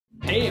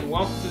Hey, and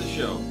welcome to the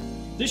show.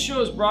 This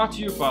show is brought to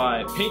you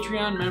by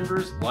Patreon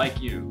members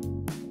like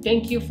you.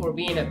 Thank you for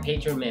being a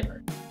Patreon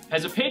member.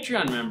 As a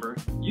Patreon member,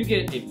 you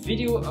get a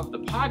video of the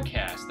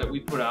podcast that we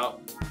put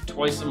out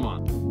twice a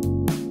month.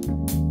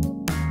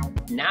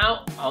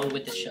 Now, on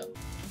with the show.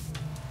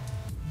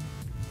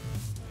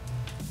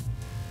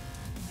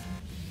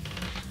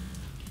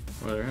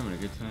 Well, they're having a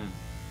good time.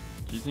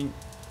 Do you think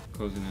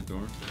closing that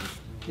door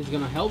is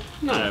gonna help?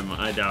 No.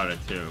 I doubt it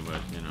too, but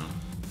you know,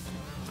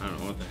 I don't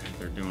know what the heck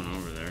they're doing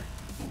over there.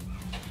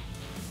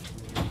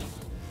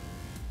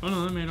 Oh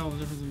no, that made all the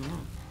difference in the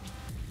world.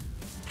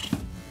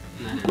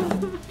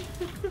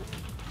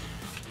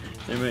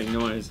 They make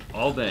noise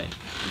all day,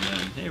 and then,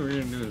 hey, we're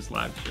gonna do this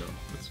live show.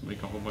 Let's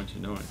make a whole bunch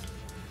of noise.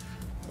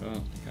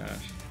 Oh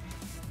gosh.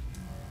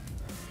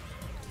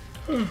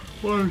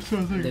 Water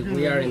something. That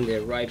we are in the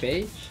right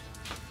page.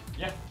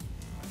 Yeah.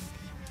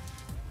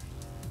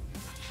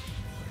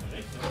 I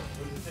think so.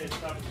 What does it say?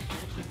 Stop at the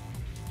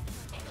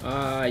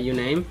Your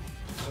name?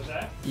 What's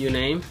that? Your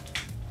name?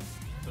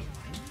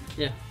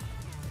 Yeah.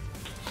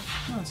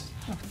 No, it's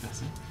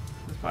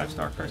the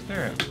 5-star cars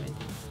there.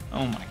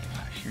 Oh my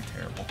gosh, you're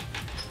terrible.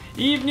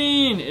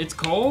 Evening! It's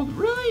cold?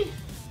 Really?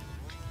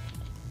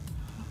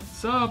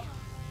 What's up?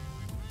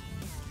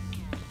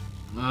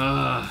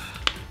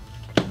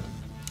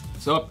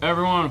 What's up,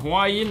 everyone?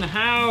 Hawaii in the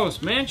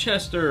house!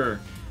 Manchester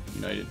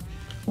United,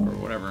 or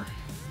whatever.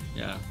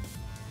 Yeah.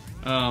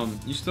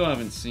 You still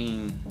haven't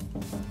seen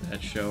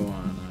that show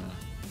on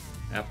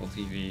Apple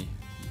TV,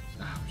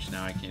 which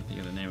now I can't think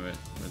of the name of it,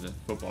 where the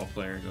football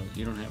player goes,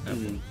 you don't have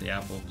Apple, the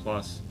Apple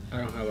Plus. I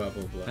don't have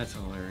Apple Plus. That's a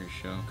hilarious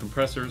show.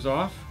 Compressors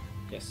off?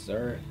 Yes,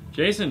 sir.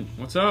 Jason,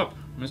 what's up?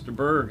 Mr.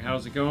 Berg,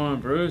 how's it going?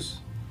 Bruce?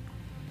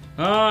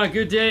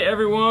 Good day,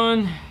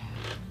 everyone.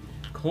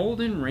 Cold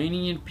and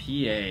rainy in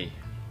PA.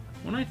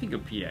 When I think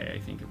of PA, I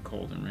think of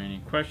cold and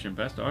rainy. Question,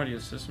 best audio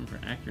system for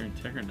Acura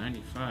Integra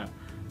 95.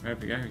 Right,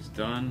 the guy who's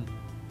done...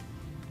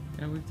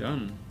 Yeah, we've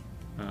done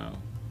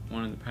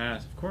one in the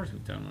past. Of course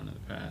we've done one in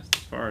the past.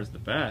 As far as the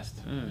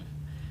best,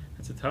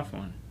 that's a tough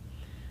one.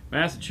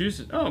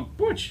 Massachusetts. Oh,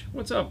 Butch.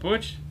 What's up,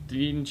 Butch?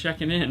 Dean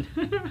checking in.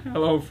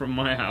 Hello from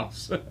my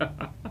house.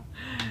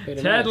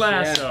 Ted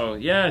Lasso.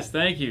 Yeah. Yes,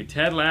 thank you.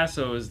 Ted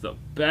Lasso is the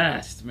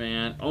best,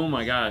 man. Oh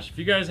my gosh. If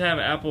you guys have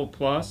Apple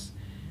Plus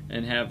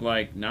and have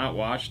like not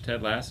watched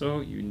Ted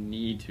Lasso, you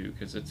need to,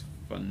 because it's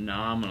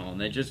phenomenal.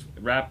 And they just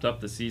wrapped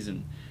up the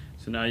season,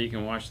 so now you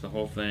can watch the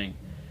whole thing.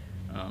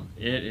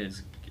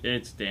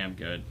 It's damn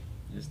good.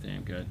 It's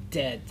damn good.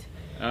 Dead.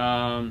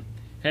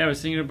 Hey, I was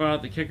thinking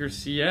about the Kicker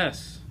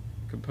CS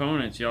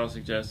components y'all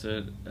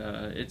suggested.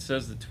 It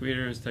says the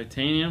tweeter is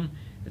titanium.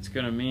 It's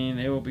gonna mean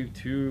they will be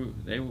too.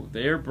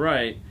 They are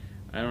bright.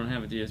 I don't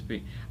have a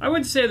DSP. I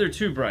wouldn't say they're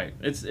too bright.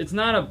 It's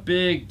not a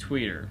big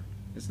tweeter.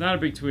 It's not a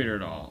big tweeter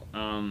at all.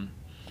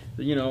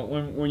 You know,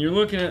 when you're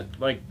looking at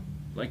like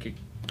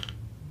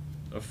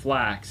a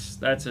flax,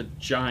 that's a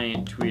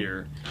giant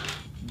tweeter.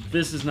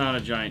 This is not a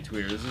giant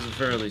tweeter. This is a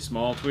fairly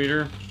small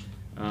tweeter.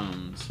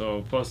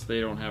 So plus they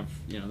don't have,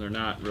 you know, they're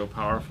not real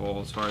powerful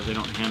as far as they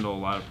don't handle a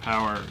lot of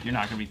power. You're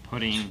not going to be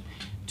putting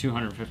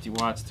 250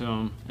 watts to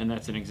them, and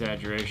that's an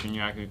exaggeration.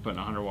 You're not going to be putting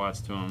 100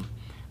 watts to them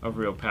of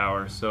real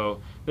power.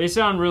 So they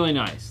sound really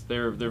nice.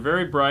 They're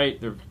very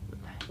bright. They're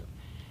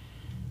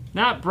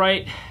not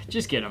bright.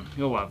 Just get them.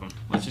 You'll love them.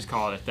 Let's just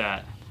call it at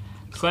that.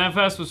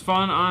 Slamfest was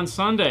fun on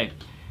Sunday.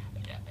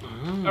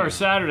 Or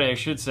Saturday, I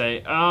should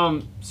say.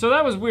 So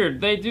that was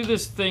weird. They do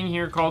this thing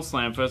here called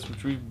Slamfest,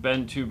 which we've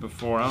been to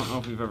before. I don't know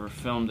if we've ever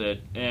filmed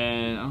it,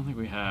 and I don't think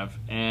we have.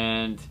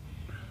 And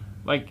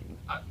like,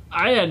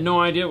 I had no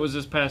idea it was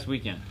this past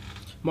weekend.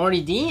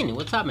 Marty Dean,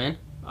 what's up, man?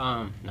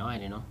 No, I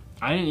didn't know.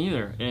 I didn't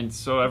either. And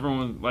so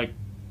everyone, like,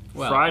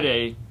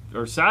 Friday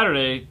or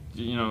Saturday,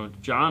 you know,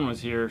 John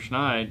was here,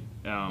 Schneid,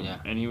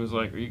 and he was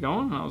like, "Are you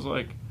going?" And I was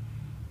like,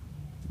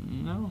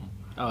 "No."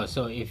 Oh,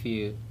 so if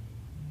you...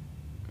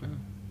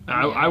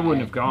 I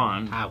wouldn't have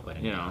gone. I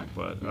wouldn't. You know,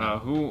 but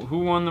who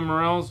won the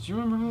Morels? Do you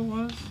remember who it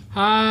was?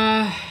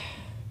 I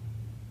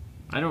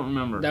don't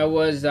remember. That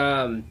was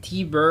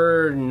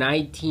T-Bird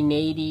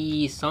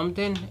 1980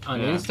 something on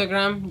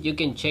Instagram. You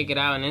can check it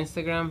out on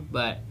Instagram.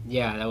 But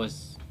yeah, that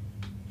was.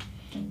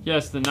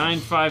 Yes, the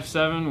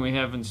 957 we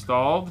have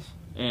installed,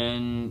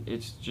 and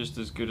it's just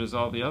as good as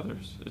all the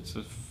others. It's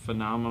a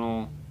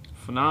phenomenal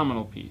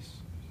piece.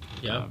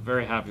 Yeah,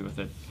 very happy with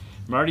it.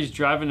 Marty's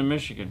driving to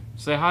Michigan.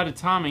 Say hi to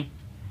Tommy.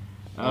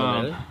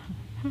 Really?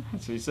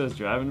 So he says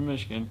driving to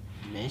Michigan.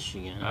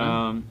 Michigan.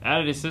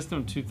 Added a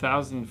system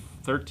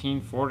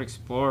 2013 Ford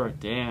Explorer.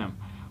 Damn,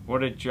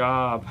 what a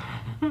job.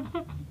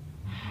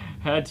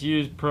 Had to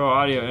use Pro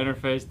Audio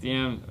Interface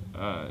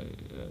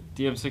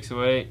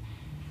DM608,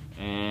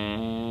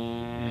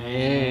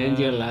 and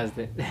you lost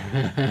it.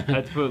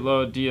 Had to put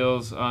low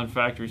deals on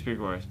factory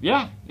speaker wires.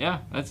 Yeah,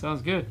 that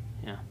sounds good.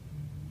 Yeah.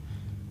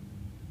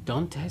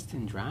 Don't test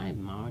and drive,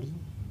 Marty.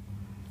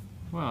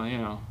 Well, you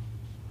know.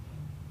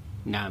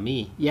 Not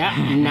me.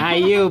 Yeah,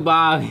 not you,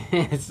 Bob.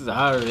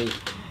 Sorry.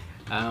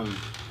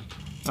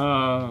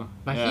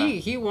 But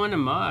he won a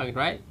mug,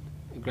 right?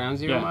 Ground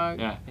Zero Yeah, mug?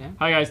 yeah.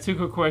 Hi guys, 2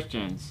 quick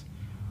questions.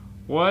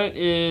 What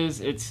is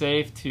it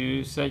safe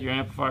to set your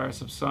amplifier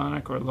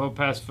subsonic or low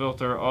pass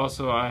filter?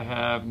 Also, I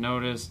have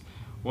noticed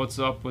what's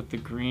up with the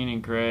green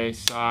and gray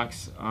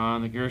socks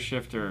on the gear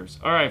shifters.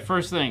 Alright,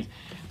 first thing,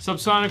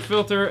 subsonic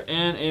filter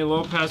and a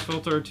low pass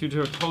filter are 2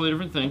 totally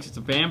different things. It's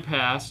a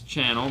bandpass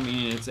channel,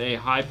 meaning it's a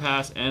high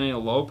pass and a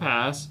low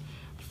pass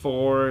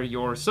for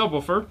your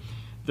subwoofer.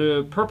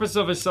 The purpose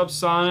of a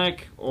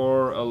subsonic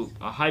or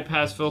a high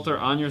pass filter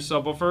on your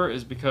subwoofer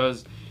is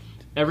because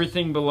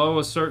everything below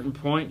a certain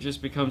point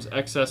just becomes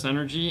excess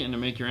energy, and to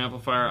make your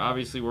amplifier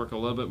obviously work a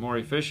little bit more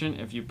efficient,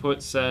 if you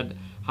put said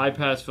high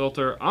pass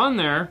filter on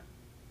there,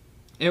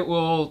 it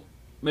will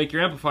make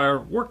your amplifier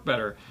work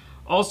better.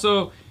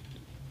 Also,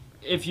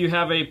 if you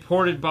have a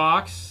ported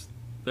box,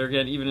 they're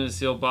again even in a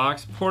sealed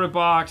box, ported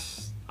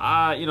box,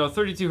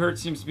 32 hertz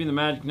seems to be the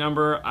magic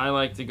number. I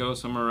like to go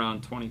somewhere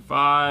around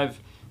 25.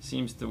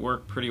 Seems to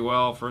work pretty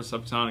well for a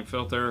subsonic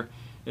filter.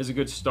 Is a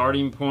good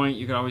starting point.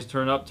 You can always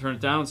turn it up, turn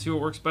it down, and see what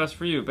works best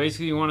for you.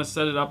 Basically, you want to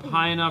set it up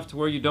high enough to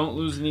where you don't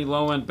lose any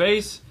low-end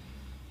bass,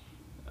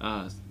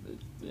 but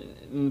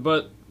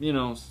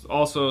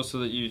also so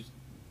that you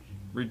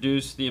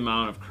reduce the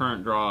amount of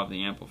current draw of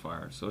the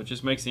amplifier. So it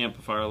just makes the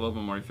amplifier a little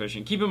bit more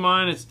efficient. Keep in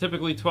mind, it's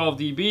typically 12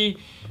 dB,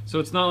 so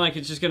it's not like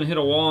it's just going to hit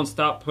a wall and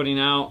stop putting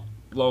out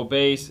low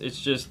bass.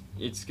 It's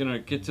going to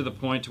get to the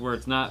point to where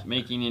it's not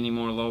making any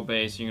more low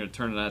bass. You're going to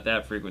turn it at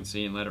that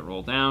frequency and let it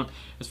roll down.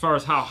 As far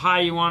as how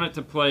high you want it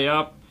to play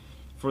up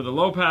for the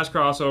low pass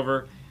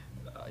crossover,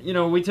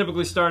 we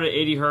typically start at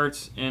 80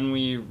 hertz and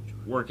we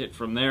work it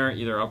from there,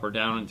 either up or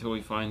down, until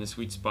we find the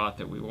sweet spot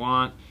that we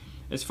want.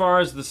 As far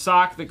as the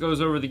sock that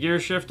goes over the gear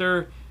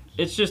shifter,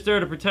 it's just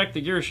there to protect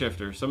the gear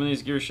shifter. Some of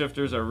these gear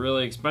shifters are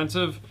really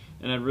expensive,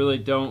 and I really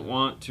don't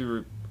want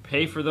to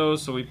pay for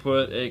those, so we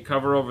put a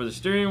cover over the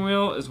steering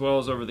wheel as well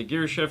as over the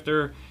gear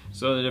shifter,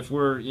 so that if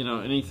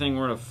anything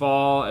were to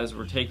fall as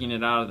we're taking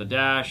it out of the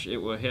dash, it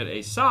will hit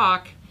a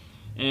sock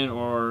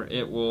or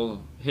it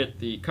will hit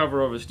the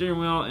cover over the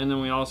steering wheel. And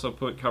then we also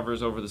put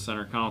covers over the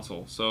center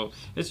console, so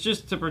it's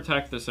just to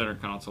protect the center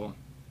console.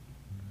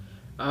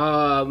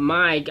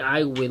 Mike,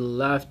 I would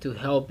love to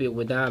help you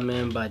with that,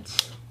 man,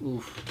 but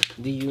oof,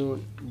 do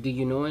you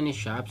know any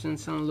shops in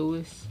St.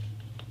 Louis?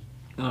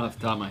 Not off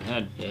the top of my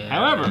head. Yeah.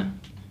 However,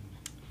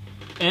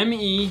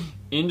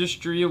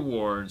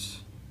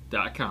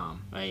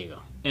 MEIndustryawards.com. There you go.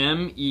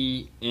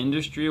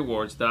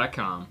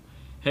 MEIndustryawards.com.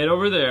 Head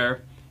over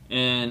there,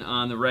 and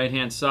on the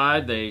right-hand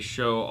side, they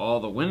show all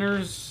the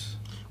winners.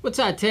 What's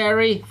that,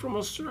 Terry? From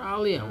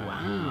Australia.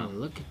 Wow,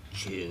 look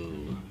at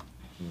you.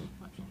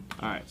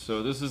 Alright,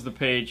 so this is the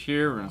page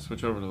here. We're going to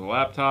switch over to the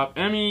laptop.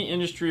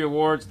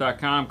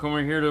 MEIndustryawards.com. Come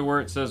over here to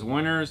where it says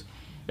winners.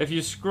 If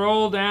you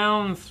scroll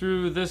down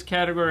through this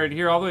category right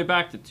here, all the way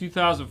back to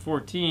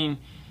 2014,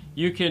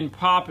 you can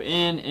pop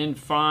in and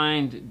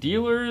find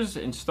dealers,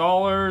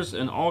 installers,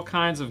 and all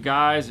kinds of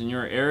guys in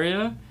your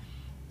area.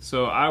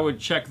 So I would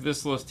check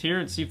this list here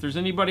and see if there's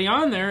anybody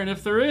on there, and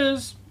if there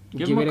is,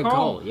 give them a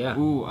call. Yeah.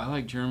 Ooh, I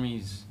like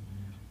Jeremy's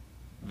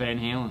Van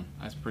Halen.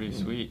 That's pretty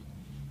sweet.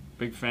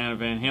 Big fan of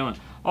Van Halen.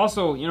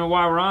 Also,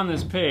 while we're on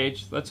this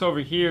page, let's head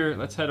over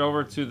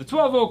to the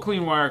 12 Volt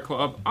Clean Wire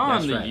Club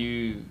on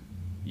YouTube?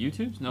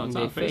 No, it's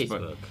on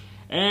Facebook.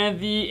 And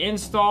the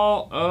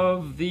install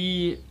of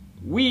the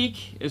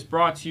week is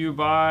brought to you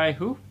by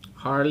who?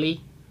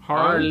 Harley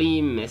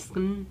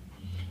Miskin.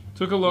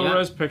 Took a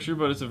low-res picture,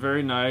 but it's a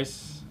very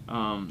nice,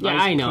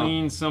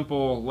 clean,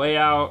 simple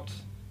layout.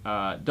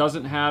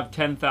 Doesn't have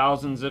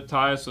 10,000 zip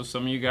ties, so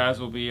some of you guys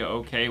will be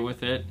okay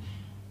with it,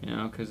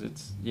 because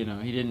it's, he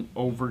didn't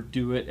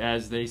overdo it,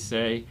 as they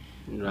say.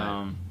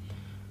 Right.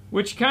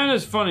 Which kind of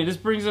is funny. This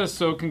brings us,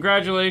 so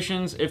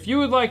congratulations. If you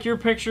would like your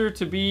picture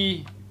to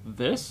be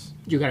this,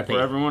 you gotta pay for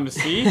everyone to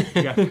see. No,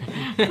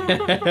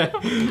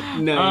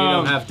 you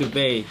don't have to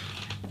pay.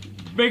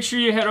 Make sure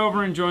you head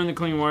over and join the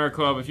Clean Wire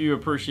Club if you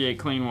appreciate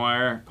clean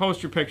wire.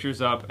 Post your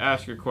pictures up,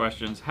 ask your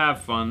questions,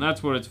 have fun.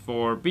 That's what it's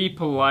for. Be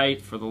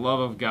polite, for the love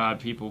of God.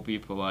 People, be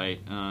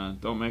polite.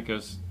 Don't make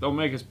us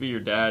be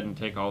your dad and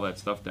take all that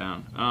stuff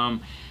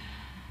down.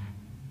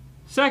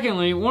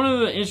 Secondly, one of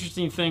the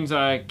interesting things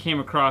I came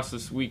across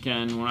this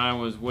weekend when I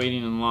was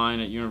waiting in line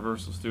at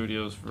Universal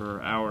Studios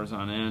for hours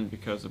on end,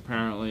 because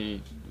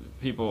apparently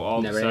people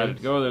all decided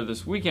to go there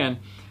this weekend.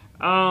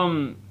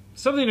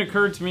 Something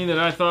occurred to me that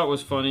I thought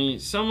was funny.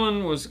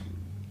 Someone was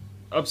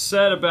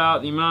upset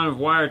about the amount of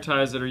wire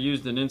ties that are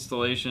used in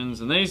installations,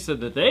 and they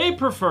said that they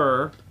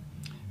prefer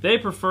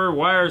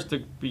wires to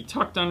be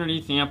tucked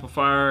underneath the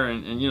amplifier,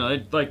 and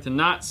they'd like to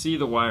not see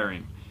the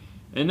wiring.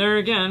 And there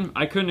again,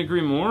 I couldn't agree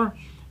more.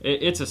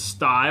 It's a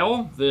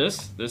style.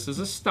 This is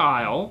a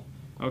style,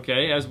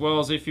 okay, as well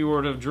as if you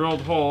were to have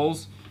drilled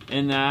holes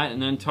in that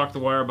and then tuck the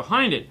wire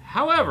behind it.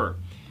 However,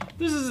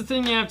 this is the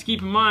thing you have to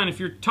keep in mind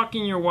if you're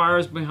tucking your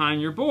wires behind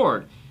your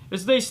board,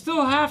 is they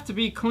still have to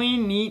be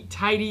clean, neat,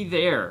 tidy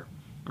there.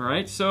 All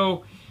right,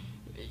 so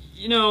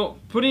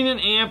putting an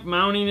amp,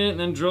 mounting it, and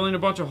then drilling a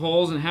bunch of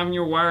holes and having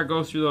your wire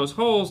go through those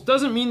holes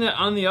doesn't mean that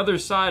on the other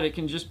side it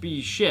can just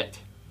be shit.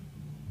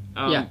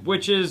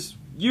 which is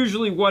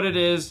usually what it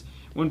is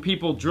when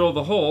people drill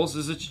the holes.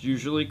 Is it's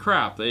usually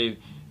crap. They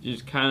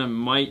just kind of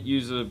might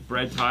use a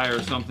bread tie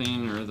or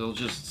something, or they'll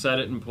just set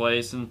it in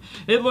place, and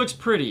it looks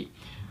pretty.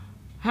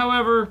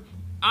 However,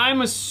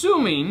 I'm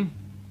assuming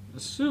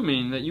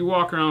that you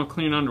walk around with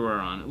clean underwear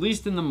on, at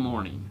least in the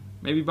morning.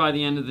 Maybe by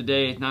the end of the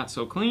day, not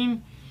so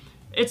clean.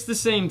 It's the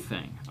same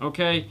thing,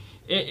 okay?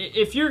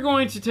 If you're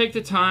going to take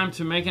the time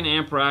to make an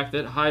amp rack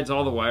that hides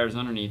all the wires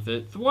underneath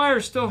it, the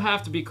wires still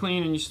have to be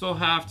clean, and you still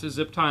have to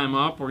zip tie them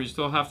up, or you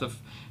still have to,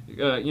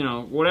 you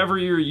know, whatever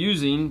you're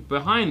using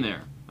behind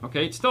there,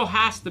 okay? It still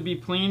has to be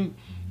clean,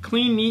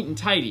 neat, and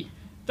tidy.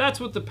 That's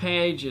what the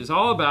page is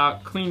all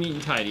about, clean, neat,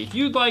 and tidy. If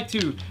you'd like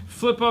to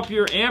flip up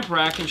your amp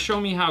rack and show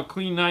me how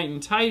clean, neat,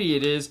 and tidy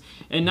it is,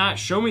 and not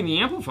show me the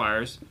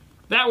amplifiers,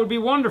 that would be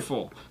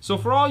wonderful. So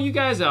for all you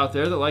guys out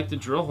there that like to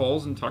drill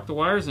holes and tuck the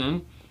wires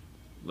in,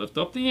 lift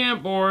up the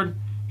amp board,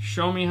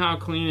 show me how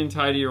clean and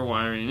tidy your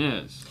wiring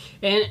is.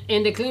 And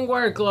in the Clean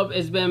Wire Club,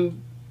 it's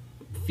been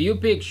few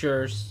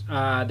pictures.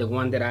 The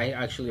one that I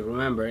actually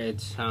remember,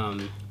 it's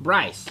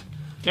Bryce.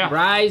 Yeah.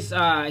 Bryce,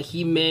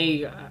 he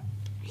make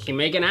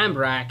an amp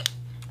rack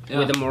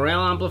with a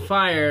Morel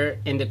amplifier,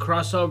 and the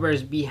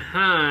crossovers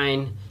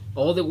behind,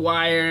 all the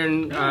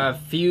wire,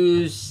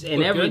 fuse,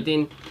 and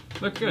everything.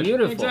 Look good.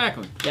 Beautiful.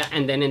 Exactly. Yeah,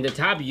 and then in the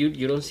top,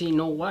 you don't see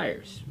no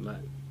wires, but.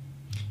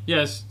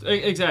 Yes,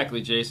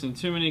 exactly, Jason.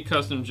 Too many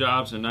custom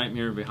jobs, a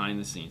nightmare behind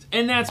the scenes.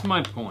 And that's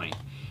my point.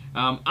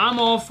 I'm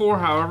all for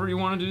however you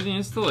want to do the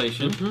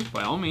installation,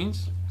 by all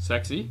means,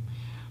 sexy.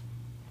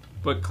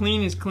 But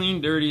clean is clean,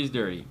 dirty is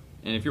dirty.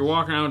 And if you're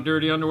walking around with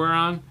dirty underwear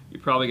on, you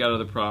probably got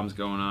other problems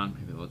going on.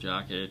 Maybe a little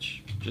jock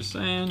itch. Just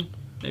saying,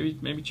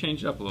 maybe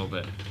change it up a little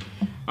bit.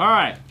 All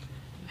right.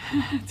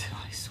 Till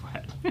I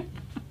sweat.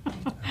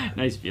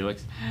 Nice,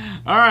 Felix.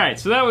 All right,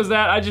 so that was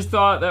that. I just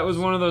thought that was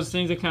one of those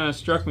things that kind of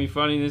struck me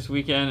funny this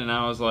weekend, and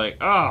I was like,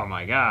 oh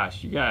my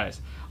gosh, you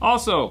guys.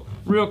 Also,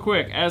 real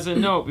quick, as a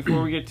note,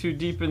 before we get too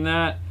deep in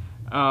that,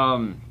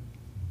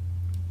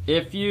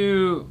 if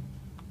you're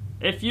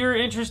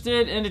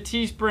interested in a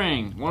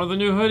Teespring, one of the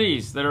new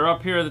hoodies that are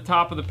up here at the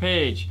top of the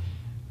page,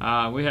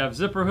 we have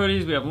zipper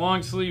hoodies, we have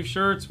long sleeve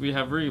shirts, we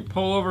have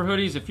pullover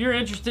hoodies. If you're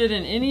interested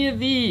in any of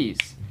these,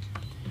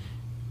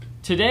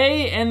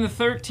 today and the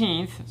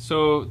 13th,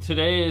 so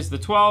today is the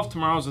 12th,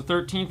 tomorrow's the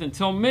 13th,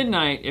 until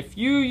midnight, if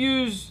you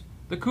use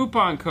the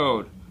coupon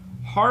code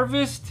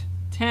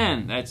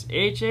HARVEST10, that's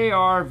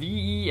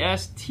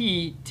HARVEST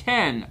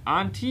 10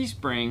 on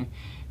Teespring,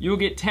 you'll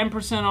get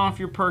 10% off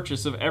your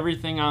purchase of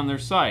everything on their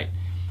site.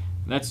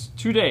 That's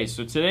 2 days,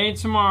 so today and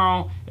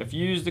tomorrow, if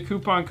you use the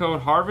coupon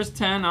code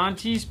HARVEST10 on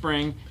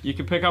Teespring, you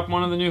can pick up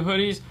one of the new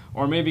hoodies,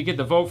 or maybe get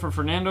the Vote for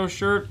Fernando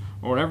shirt,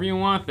 or whatever you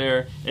want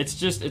there.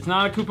 It's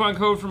not a coupon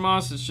code from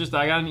us, it's just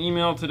I got an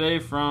email today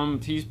from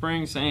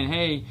Teespring saying,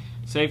 hey,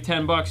 save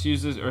 10 bucks,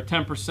 use this, or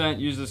 10%,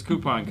 use this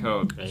coupon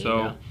code.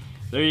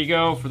 There you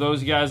go. For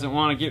those of you guys that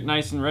want to get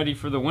nice and ready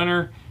for the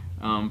winter,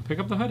 pick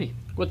up the hoodie.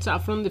 What's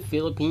up from the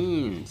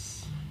Philippines?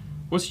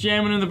 What's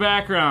jamming in the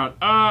background?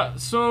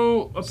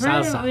 So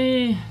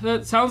apparently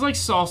that sounds like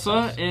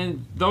salsa,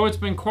 and though it's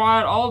been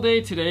quiet all day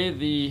today,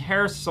 the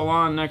hair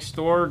salon next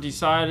door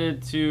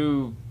decided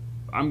to,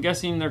 I'm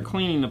guessing they're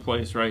cleaning the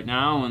place right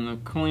now, and the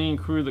cleaning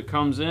crew that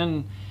comes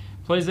in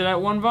plays it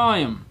at 1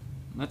 volume.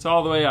 That's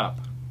all the way up.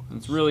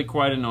 It's really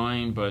quite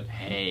annoying, but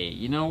hey,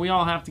 you know, we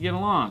all have to get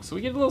along, so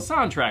we get a little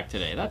soundtrack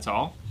today, that's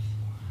all.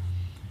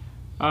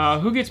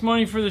 Who gets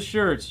money for the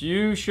shirts?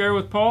 You share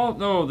with Paul?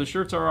 No, the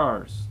shirts are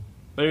ours.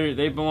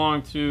 They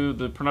belong to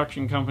the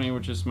production company,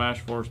 which is Smash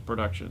Force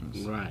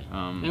Productions. Right.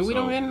 And we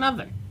don't get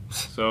nothing.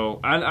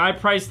 So I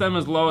price them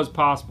as low as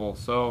possible.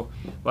 So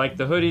like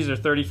the hoodies are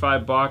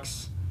 35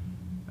 bucks.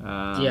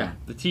 Yeah.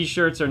 The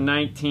t-shirts are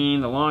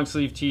 19. The long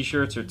sleeve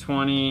t-shirts are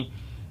 20.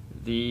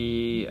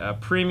 The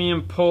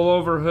premium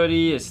pullover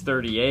hoodie is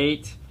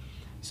 38.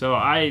 So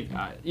I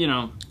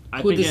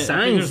think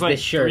there's like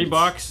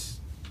 $3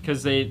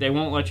 because they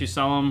won't let you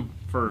sell them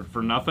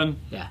for nothing.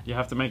 Yeah. You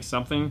have to make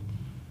something.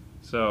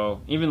 So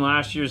even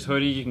last year's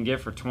hoodie you can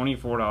get for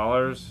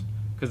 $24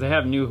 because they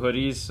have new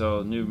hoodies,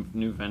 so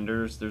new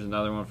vendors. There's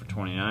another one for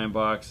 29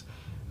 bucks.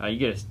 You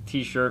get a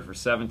t-shirt for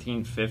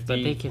 $17.50.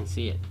 But they can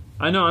see it.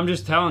 I know, I'm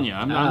just telling you.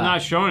 I'm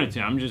not showing it to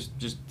you. I'm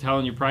just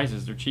telling you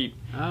prices. They're cheap.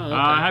 Oh, okay.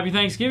 Happy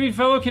Thanksgiving,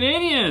 fellow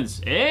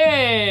Canadians.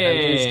 Hey!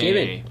 Happy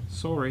Thanksgiving.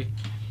 Sorry.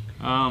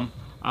 I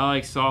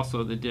like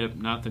salsa, the dip,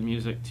 not the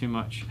music too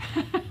much.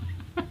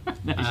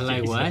 Nice, I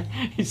like Jason. what?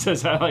 He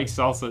says, I like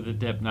salsa, the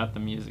dip, not the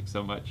music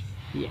so much.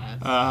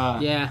 Yeah.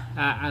 Yeah,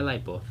 I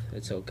like both.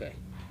 It's okay.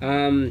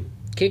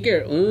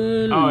 Kicker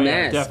un Oh, mask.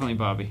 yeah, definitely,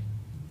 Bobby.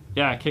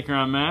 Yeah, kicker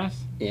on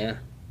mask. Yeah.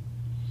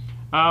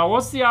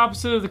 What's the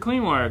opposite of the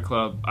Clean Wire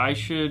Club? I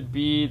should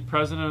be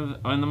president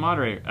and the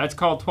moderator. That's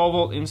called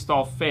 12-volt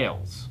install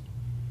fails.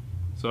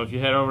 So if you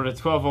head over to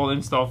 12-volt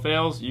install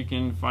fails, you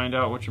can find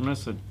out what you're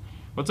missing.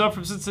 What's up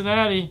from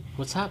Cincinnati?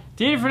 What's up?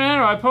 Dean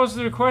Fernando, I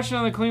posted a question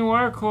on the Clean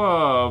Wire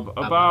Club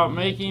about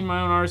making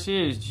my own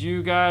RCAs. Do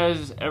you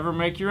guys ever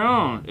make your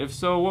own? If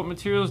so, what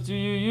materials do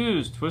you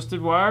use?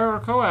 Twisted wire or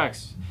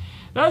coax?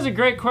 That was a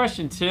great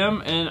question,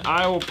 Tim, and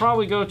I will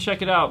probably go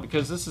check it out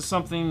because this is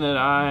something that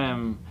I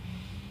am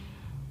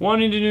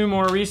wanting to do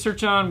more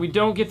research on. We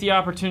don't get the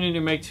opportunity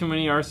to make too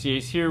many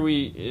RCAs here.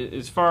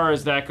 As far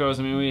as that goes,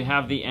 I mean, we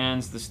have the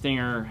ends, the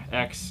Stinger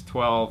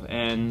X12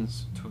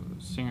 ends,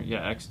 Stinger,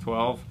 yeah,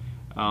 X12,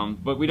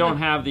 but we don't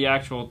have the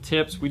actual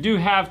tips. We do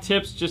have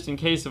tips just in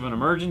case of an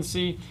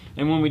emergency,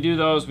 and when we do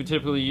those, we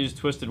typically use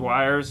twisted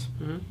wires.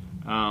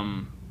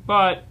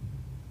 But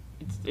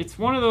it's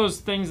one of those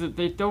things that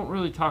they don't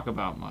really talk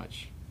about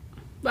much.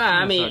 Well,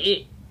 I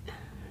mean,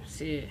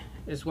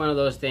 it's one of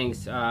those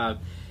things.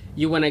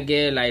 You want to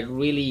get like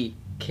really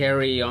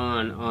carry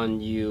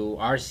on you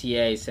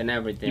RCAs and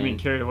everything. You mean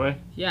carried away?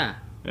 Yeah.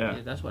 Yeah.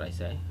 That's what I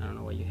say. I don't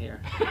know what you hear.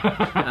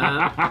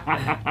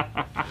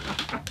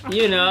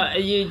 You know,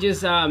 you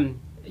just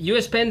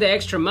you spend the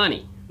extra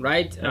money,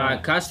 right?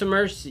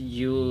 Customers,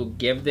 you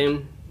give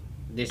them,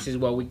 this is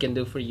what we can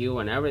do for you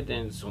and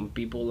everything. Some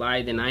people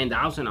like the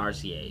 9,000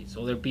 RCAs.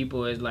 Other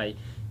people is like,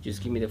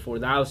 just give me the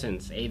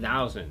 4,000s,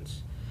 8,000s.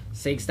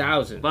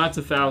 6,000. Lots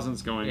of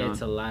thousands going on. It's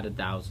a lot of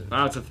thousands.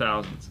 Lots of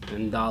thousands.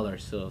 And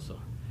dollars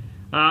also.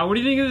 What do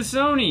you think of the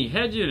Sony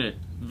head unit?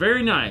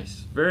 Very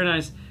nice. Very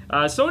nice.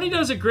 Sony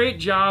does a great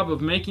job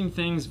of making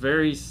things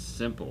very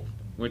simple,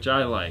 which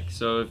I like.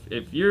 So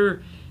if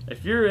you're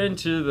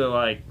into the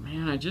like,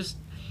 man,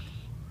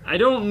 I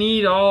don't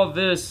need all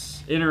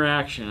this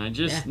interaction. I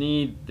just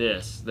need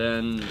this.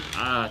 Then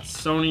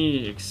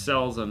Sony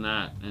excels on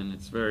that, and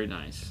it's very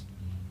nice.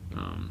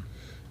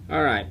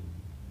 All right.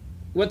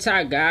 What's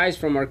up, guys,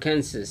 from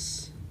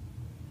Arkansas?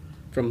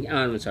 From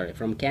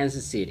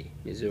Kansas City,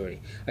 Missouri.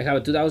 I have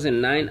a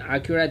 2009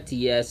 Acura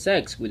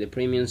TSX with a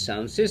premium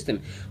sound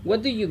system.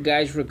 What do you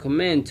guys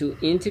recommend to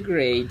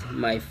integrate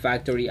my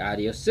factory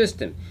audio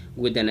system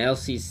with an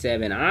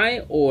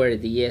LC7i or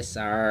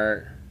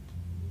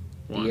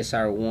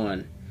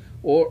DSR1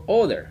 or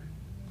other?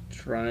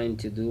 Trying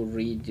to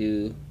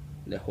redo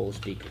the whole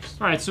speakers.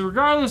 All right. So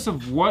regardless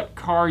of what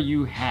car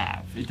you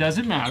have, it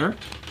doesn't matter.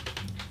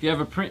 If you have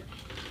a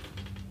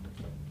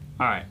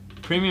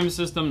premium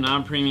system,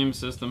 non-premium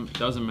system,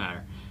 doesn't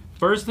matter.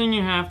 First thing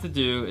you have to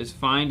do is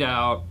find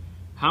out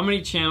how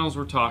many channels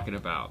we're talking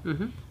about.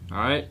 All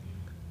right.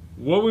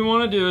 What we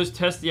want to do is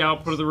test the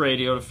output of the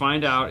radio to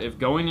find out if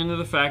going into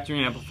the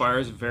factory amplifier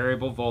is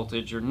variable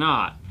voltage or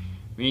not.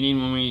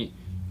 Meaning when we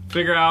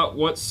figure out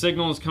what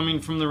signal is coming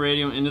from the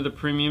radio into the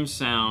premium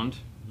sound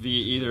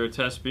via either a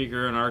test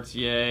speaker, an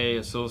RTA,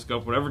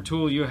 oscilloscope, whatever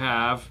tool you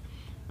have,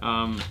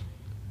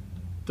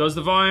 does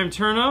the volume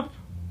turn up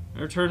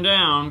or turn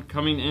down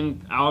coming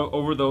in out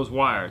over those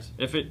wires?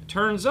 If it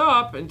turns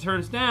up and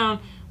turns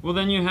down, well,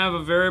 then you have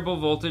a variable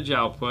voltage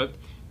output.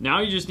 Now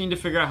you just need to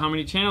figure out how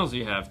many channels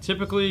you have.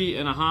 Typically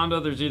in a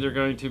Honda, there's either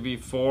going to be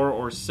 4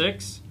 or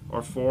 6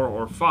 or 4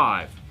 or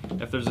 5.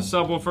 If there's a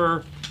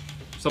subwoofer,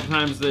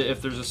 sometimes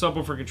if there's a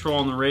subwoofer control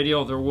on the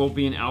radio, there will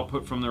be an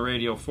output from the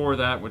radio for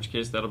that, in which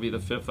case that'll be the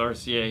 5th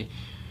RCA.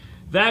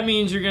 That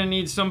means you're going to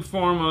need some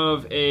form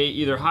of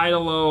either high to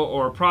low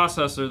or a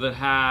processor that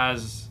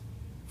has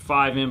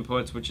 5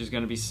 inputs, which is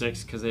going to be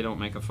 6 because they don't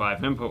make a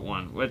 5 input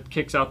one. It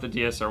kicks out the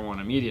DSR1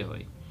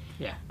 immediately.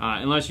 Yeah.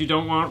 Unless you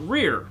don't want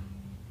rear,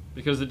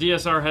 because the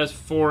DSR has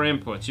 4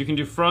 inputs. You can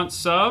do front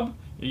sub,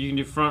 or you can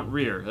do front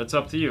rear. That's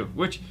up to you.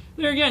 Which,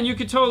 there again, you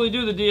could totally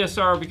do the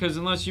DSR because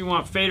unless you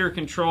want fader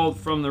controlled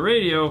from the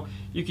radio,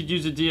 you could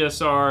use a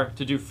DSR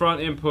to do front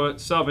input,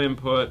 sub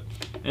input,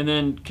 and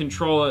then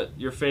control it,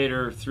 your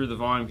fader, through the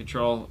volume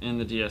control in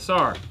the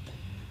DSR.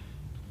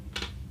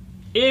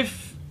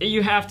 If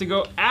you have to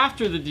go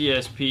after the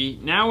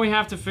DSP, now we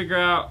have to figure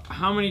out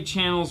how many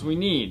channels we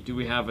need. Do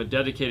we have a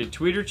dedicated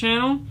tweeter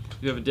channel? Do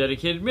we have a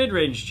dedicated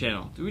mid-range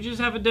channel? Do we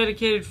just have a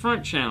dedicated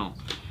front channel?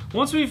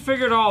 Once we've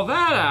figured all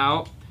that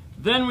out,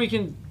 then we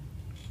can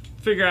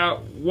figure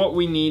out what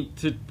we need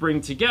to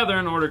bring together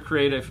in order to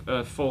create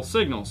a full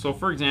signal. So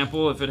for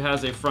example, if it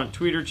has a front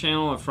tweeter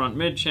channel, a front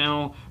mid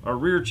channel, a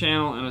rear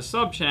channel, and a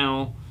sub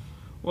channel,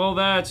 well,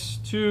 that's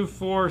 2,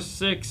 4,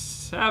 6,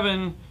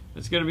 7.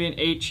 It's going to be an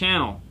 8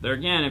 channel. There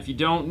again, if you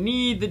don't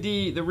need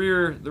the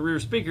rear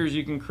speakers,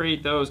 you can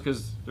create those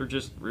because they're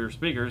just rear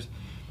speakers.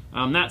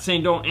 I'm not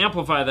saying don't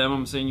amplify them.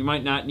 I'm saying you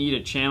might not need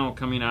a channel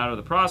coming out of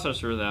the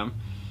processor of them.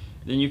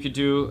 Then you could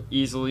do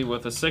easily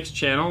with a 6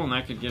 channel, and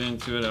that could get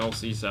into an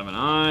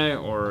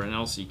LC7i or an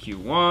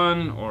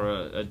LCQ1 or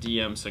a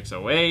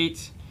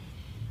DM608.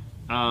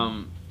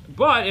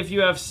 But if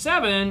you have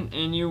 7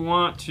 and you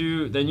want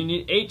to, then you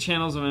need 8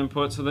 channels of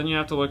input, so then you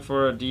have to look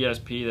for a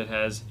DSP that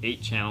has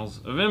 8 channels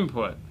of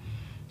input.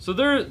 So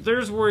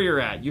there's where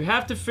you're at. You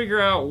have to figure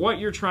out what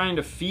you're trying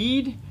to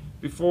feed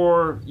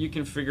before you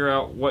can figure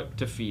out what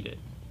to feed it.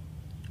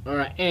 All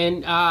right,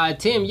 and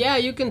Tim, yeah,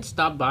 you can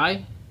stop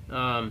by.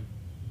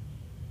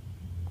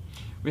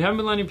 We haven't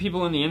been letting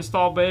people in the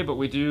install bay, but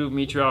we do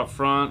meet you out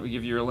front. We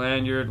give you your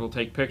lanyard. We'll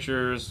take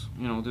pictures.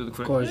 You know, we'll do the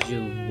quick. Of course,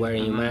 you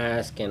wearing your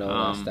mask and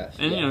all that stuff.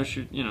 And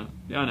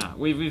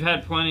we've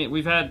had plenty.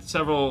 We've had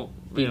several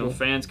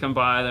fans come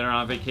by that are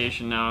on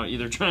vacation now,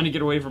 either trying to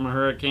get away from a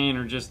hurricane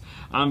or just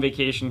on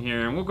vacation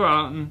here, and we'll go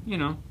out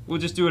and we'll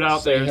just do it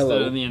out there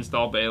instead of in the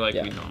install bay like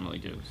we normally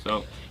do.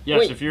 So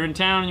yes, if you're in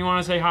town and you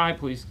want to say hi,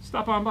 please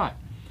stop on by.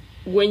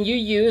 When you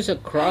use a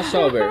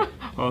crossover,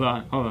 hold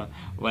on,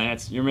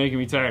 Lance, you're making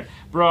me tired,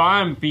 bro.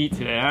 I'm beat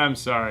today. I'm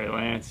sorry,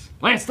 Lance.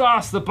 Lance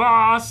Doss, the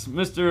boss,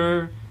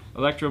 Mr.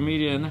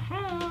 Electromedia in the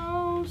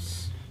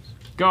house.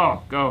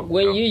 Go.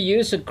 When you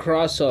use a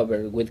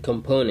crossover with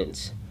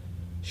components,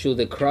 should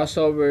the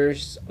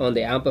crossovers on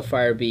the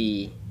amplifier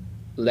be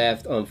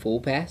left on full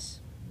pass?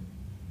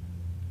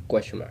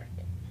 Question mark.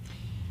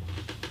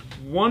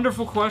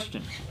 Wonderful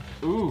question.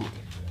 Ooh,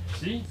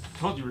 see,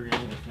 told you we were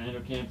gonna get a Fernando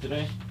cam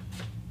today.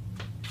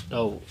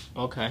 Oh,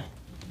 okay.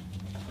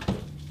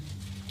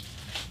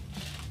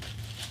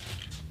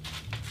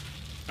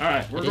 All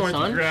right, we're going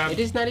to grab. It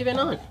is not even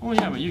on. Oh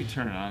yeah, but you can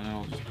turn it on and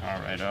it'll just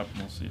power right up and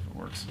we'll see if it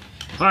works.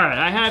 All right,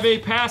 I have a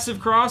passive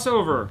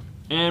crossover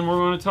and we're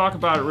going to talk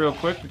about it real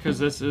quick because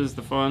this is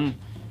the fun.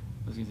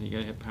 I was gonna say you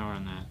gotta hit power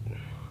on that.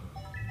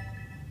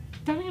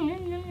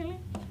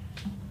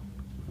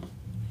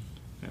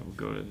 Yeah, we'll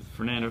go to the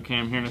Fernando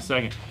cam here in a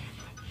second.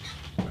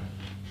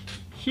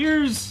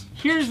 Here's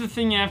the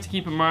thing you have to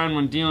keep in mind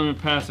when dealing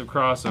with passive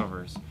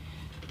crossovers.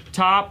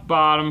 Top,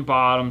 bottom,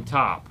 bottom,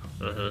 top.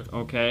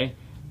 Okay?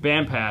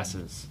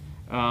 Bandpasses.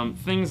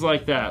 Things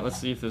like that. Let's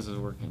see if this is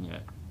working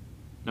yet.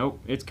 Nope,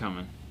 it's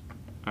coming.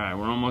 Alright,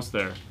 we're almost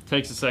there.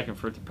 Takes a second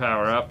for it to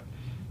power up.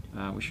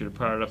 We should have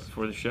powered up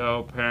before the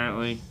show,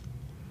 apparently.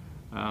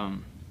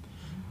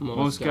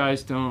 Most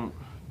guys don't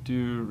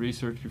do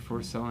research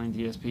before selling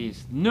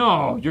DSPs.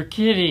 No, you're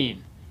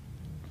kidding!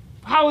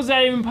 How is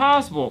that even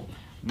possible?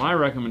 My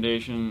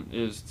recommendation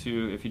is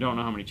to, if you don't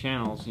know how many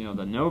channels, the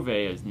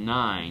Nove is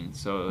 9,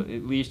 so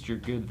at least you're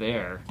good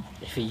there.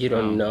 If you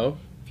don't know?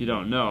 If you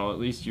don't know, at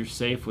least you're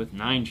safe with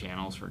 9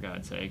 channels, for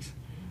God's sakes.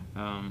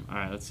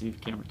 Alright, let's see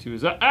if camera 2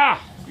 is up. Ah!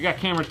 We got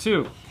camera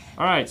 2.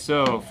 Alright,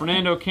 so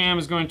Fernando Cam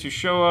is going to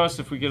show us,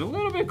 if we get a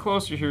little bit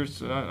closer here,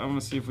 so I want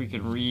to see if we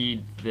can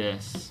read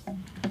this.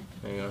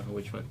 Hang on,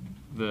 which one?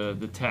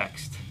 The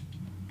text.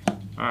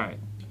 Alright.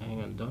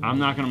 Hang on, don't. I'm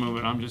not going to move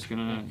it, I'm just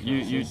going to,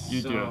 you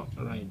do it.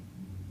 Right.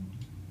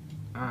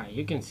 Alright,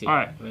 you can see.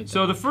 Alright,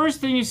 so the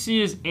first thing you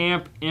see is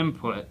amp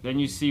input. Then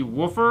you see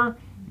woofer,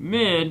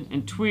 mid,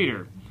 and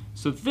tweeter.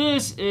 So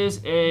this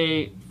is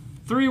a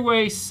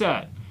 3-way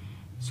set.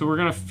 So we're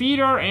going to feed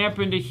our amp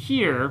into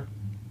here.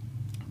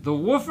 The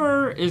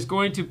woofer is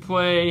going to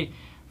play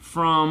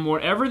from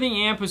whatever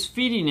the amp is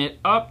feeding it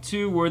up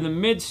to where the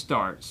mid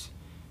starts.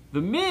 The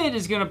mid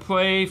is going to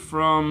play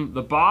from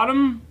the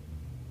bottom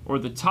or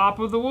the top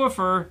of the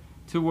woofer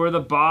to where the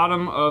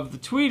bottom of the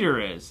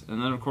tweeter is.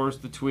 And then of course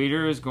the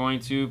tweeter is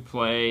going to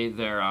play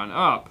there on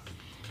up.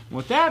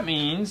 What that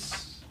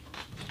means,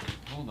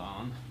 hold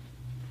on.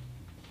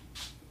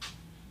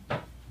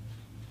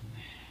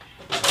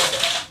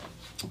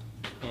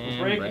 And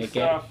break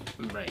stuff.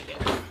 Break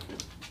it.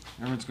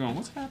 Everyone's going,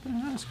 what's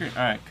happening on the screen?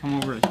 Alright, come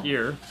over to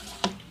here.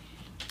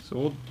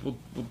 So we'll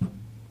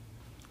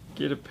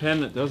get a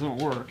pen that doesn't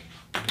work.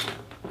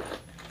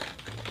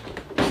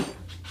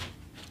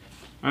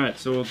 Alright,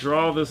 so we'll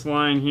draw this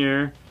line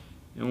here,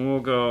 and we'll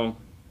go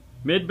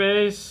mid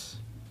bass,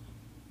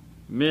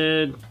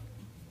 mid,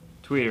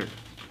 tweeter.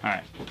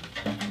 Alright.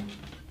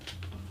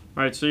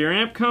 Alright, so your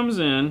amp comes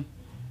in,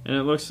 and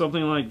it looks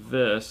something like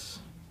this.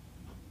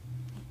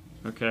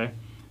 Okay?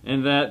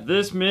 And that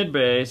this mid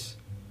bass,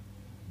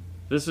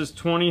 this is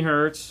 20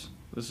 hertz,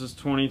 this is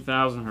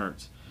 20,000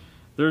 hertz.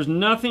 There's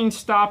nothing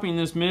stopping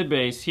this mid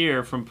bass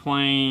here from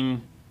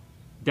playing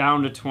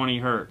down to 20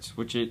 hertz,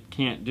 which it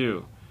can't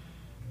do.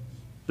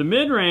 The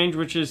mid-range,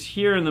 which is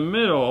here in the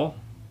middle,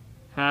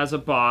 has a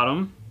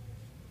bottom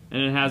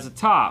and it has a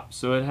top.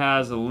 So it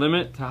has a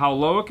limit to how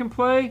low it can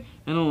play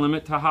and a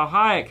limit to how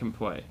high it can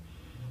play.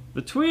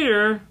 The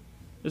tweeter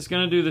is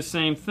going to do the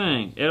same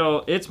thing.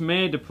 It's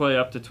made to play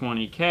up to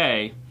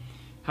 20K.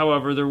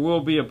 However, there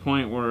will be a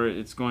point where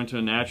it's going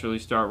to naturally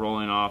start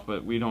rolling off,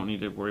 but we don't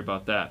need to worry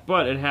about that.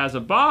 But it has a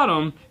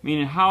bottom,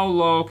 meaning how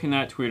low can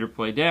that tweeter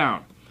play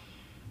down.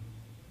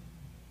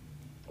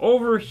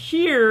 Over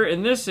here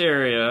in this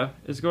area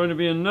is going to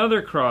be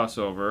another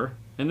crossover,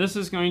 and this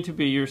is going to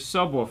be your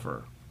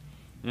subwoofer.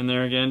 And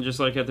there again, just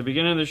like at the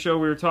beginning of the show,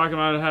 we were talking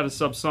about it had a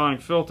subsonic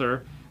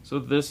filter, so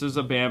this is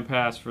a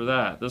bandpass for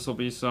that. This will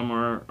be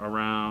somewhere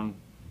around,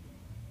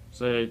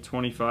 say,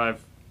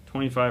 25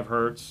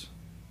 hertz.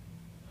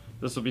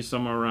 This will be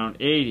somewhere around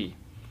 80.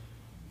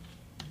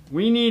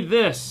 We need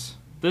this.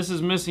 This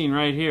is missing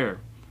right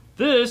here.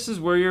 This is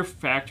where your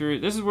factory,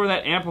 this is where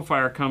that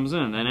amplifier comes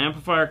in. That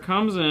amplifier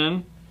comes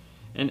in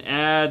and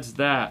adds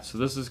that. So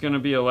this is going to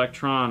be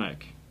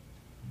electronic.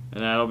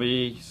 And that'll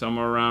be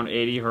somewhere around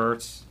 80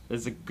 hertz.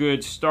 It's a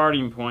good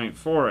starting point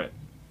for it.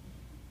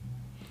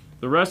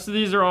 The rest of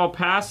these are all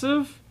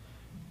passive.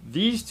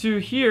 These two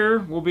here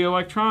will be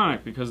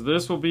electronic because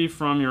this will be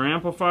from your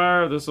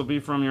amplifier, this will be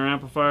from your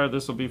amplifier,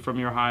 this will be from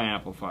your high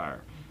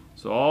amplifier.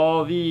 So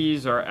all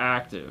these are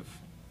active.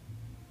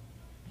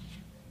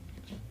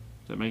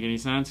 Does that make any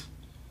sense?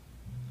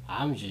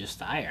 I'm just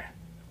tired.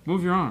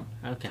 Move your arm.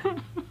 Okay.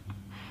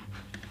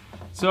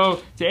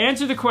 So to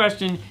answer the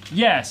question,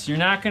 yes, you're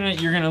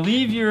gonna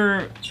leave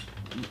your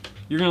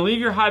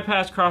high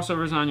pass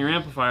crossovers on your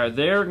amplifier.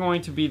 They're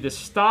going to be the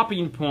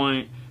stopping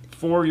point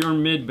for your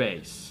mid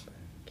bass.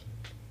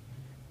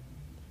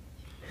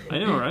 I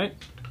know, right?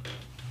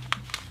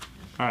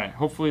 All right,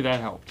 hopefully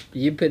that helped.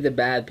 You put the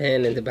bad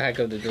pen in the back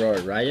of the drawer,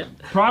 right?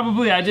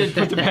 Probably I did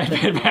put the bad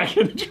pen back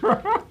in the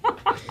drawer.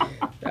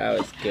 That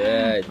was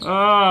good.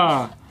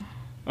 Ah,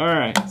 all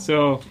right.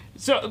 So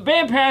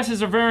band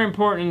passes are very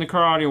important in the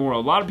car audio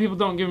world. A lot of people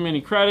don't give them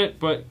any credit,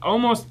 but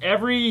almost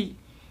every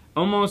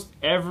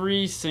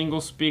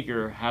single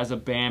speaker has a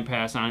band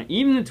pass on it.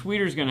 Even the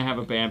tweeter is going to have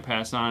a band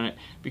pass on it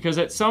because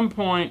at some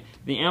point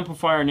the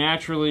amplifier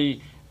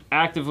naturally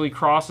actively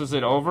crosses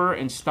it over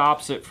and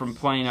stops it from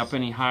playing up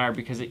any higher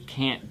because it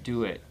can't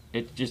do it.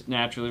 It just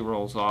naturally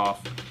rolls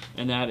off,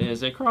 and that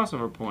is a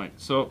crossover point.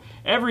 So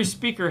every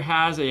speaker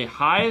has a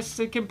highest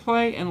it can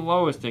play and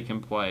lowest it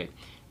can play,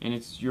 and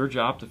it's your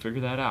job to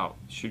figure that out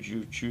should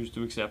you choose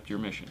to accept your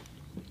mission.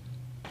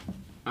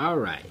 All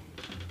right.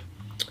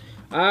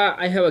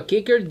 I have a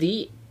Kicker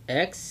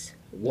DX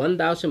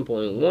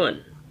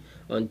 1000.1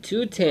 on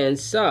 210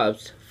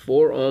 subs,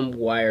 4-ohm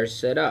wire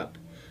setup.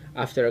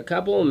 After a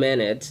couple of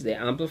minutes, the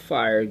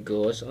amplifier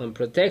goes on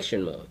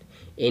protection mode.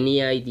 Any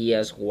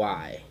ideas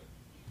why?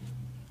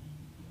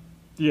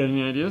 Do you have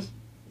any ideas?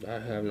 I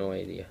have no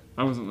idea.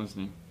 I wasn't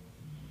listening.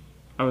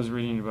 I was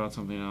reading about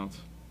something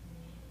else.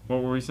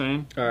 What were we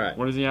saying? All right.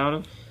 What is he out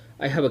of?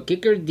 I have a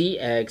Kicker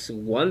DX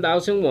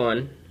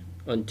 1001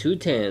 on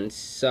 210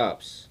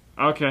 subs.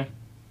 Okay.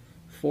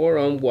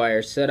 4-ohm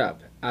wire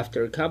setup.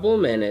 After a couple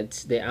of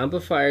minutes, the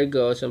amplifier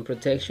goes on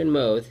protection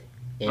mode.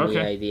 Any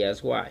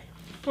ideas why?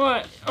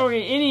 Well,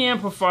 okay, any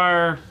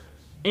amplifier,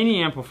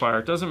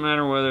 it doesn't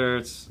matter whether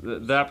it's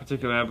that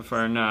particular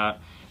amplifier or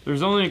not.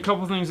 There's only a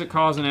couple things that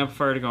cause an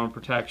amplifier to go in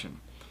protection.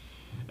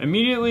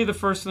 Immediately, the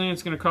first thing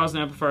that's going to cause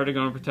an amplifier to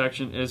go in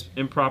protection is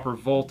improper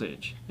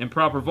voltage.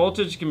 Improper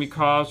voltage can be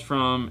caused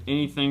from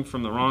anything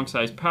from the wrong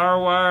size power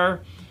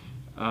wire,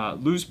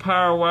 loose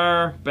power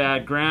wire,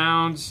 bad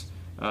grounds,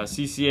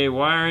 CCA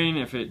wiring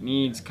if it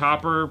needs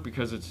copper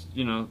because it's,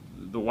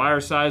 the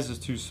wire size is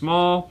too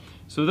small.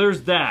 So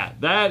there's that.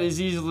 That is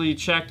easily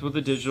checked with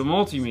a digital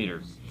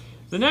multimeter.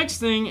 The next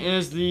thing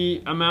is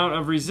the amount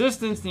of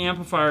resistance the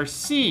amplifier is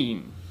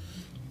seeing.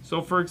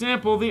 So for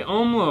example, the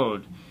ohm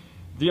load.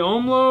 The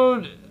ohm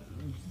load,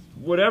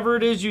 whatever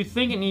it is you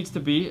think it needs to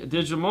be, a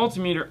digital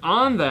multimeter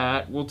on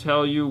that will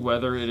tell you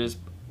whether it is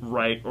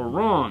right or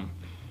wrong.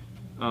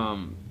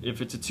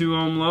 If it's a 2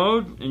 ohm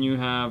load and you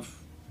have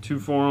 2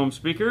 4-ohm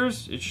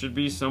speakers, it should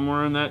be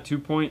somewhere in that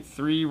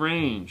 2.3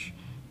 range.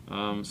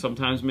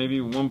 Sometimes maybe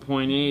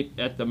 1.8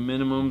 at the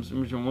minimum,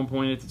 between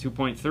 1.8 to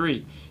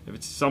 2.3. If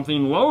it's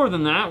something lower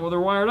than that, well, they're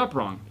wired up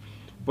wrong.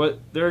 But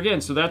there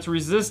again, so that's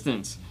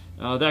resistance.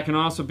 That can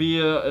also be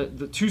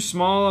too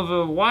small of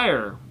a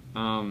wire.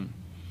 And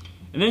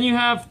then you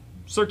have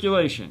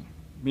circulation,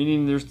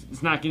 meaning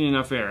it's not getting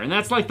enough air. And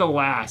that's like the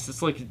last.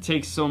 It's like it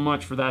takes so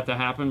much for that to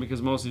happen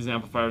because most of these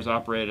amplifiers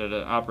operate at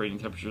an operating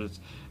temperature that's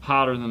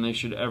hotter than they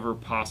should ever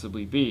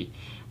possibly be.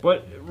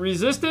 But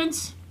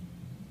resistance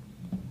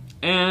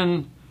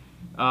and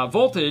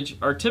voltage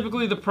are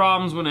typically the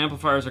problems when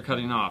amplifiers are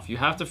cutting off. You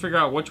have to figure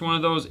out which one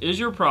of those is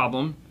your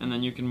problem, and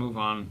then you can move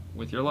on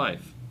with your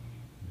life.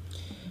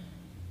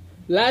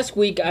 Last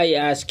week I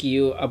asked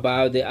you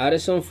about the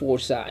Addison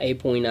Forza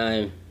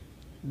 8.9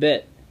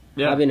 bit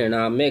having an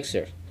amp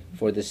mixer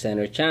for the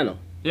center channel.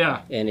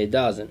 Yeah. And it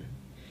doesn't.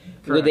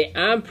 Correct. With the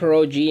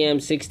Ampro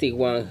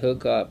GM61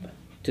 hookup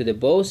to the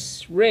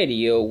Bose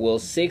radio, will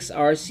 6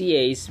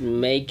 RCAs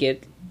make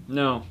it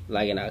No.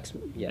 like an aux?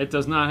 Yeah. It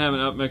does not have an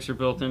up mixer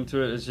built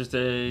into it. It's just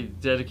a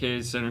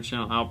dedicated center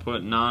channel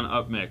output,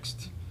 non-up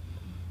mixed.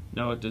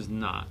 No, it does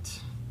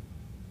not.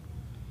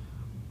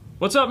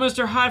 What's up,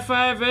 Mr.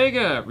 Hi-Fi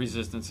Vega?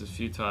 Resistance is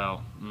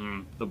futile.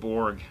 The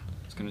Borg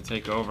is going to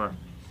take over.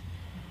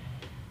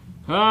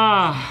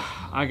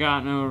 I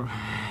got no...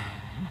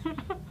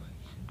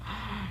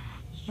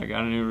 I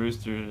got a new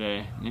rooster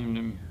today. Named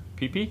him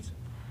Pee-Pee.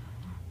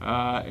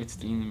 It's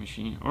Dean the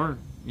Machine. Or,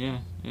 yeah.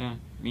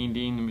 Mean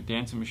Dean the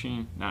Dancing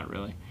Machine. Not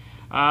really.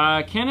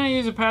 Can I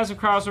use a passive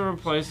crossover in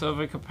place of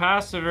a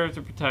capacitor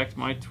to protect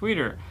my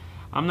tweeter?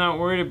 I'm not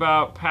worried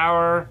about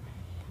power.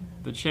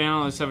 The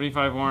channel is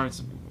 75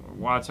 watts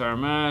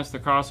RMS. The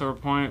crossover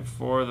point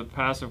for the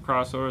passive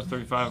crossover is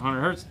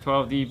 3500 Hertz,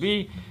 12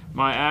 dB.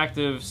 My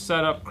active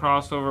setup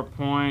crossover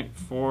point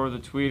for the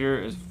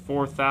tweeter is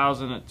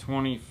 4000 at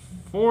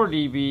 24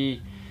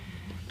 dB.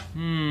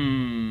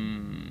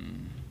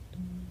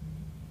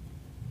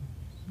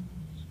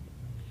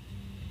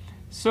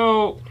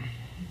 So,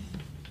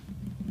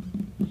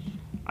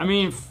 I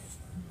mean,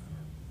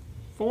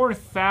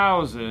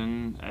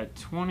 4,000 at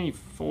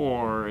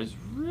 24 is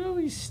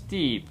really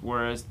steep,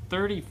 whereas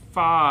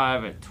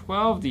 35 at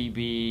 12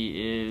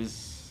 dB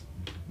is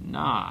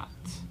not.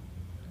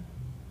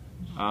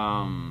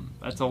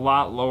 That's a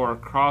lot lower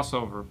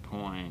crossover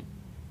point.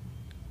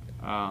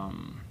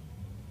 Can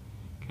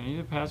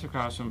either pass or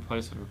cross in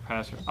place of a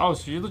passer? Oh,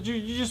 so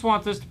you just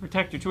want this to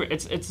protect your tweet.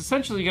 It's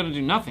essentially going to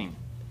do nothing.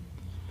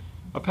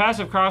 A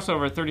passive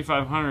crossover at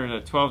 3500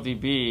 at 12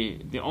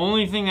 dB, the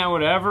only thing that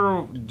would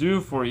ever do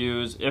for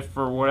you is if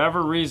for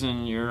whatever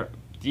reason your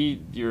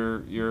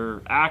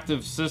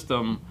active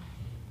system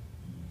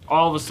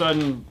all of a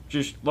sudden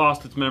just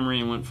lost its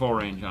memory and went full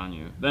range on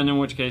you. Then in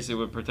which case it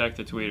would protect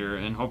the tweeter,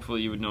 and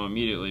hopefully you would know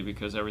immediately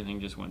because everything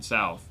just went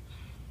south.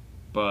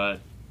 But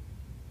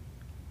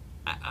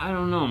I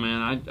don't know,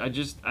 man. I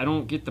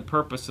don't get the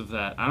purpose of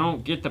that. I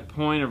don't get the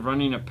point of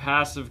running a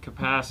passive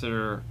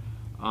capacitor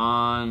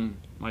on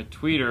my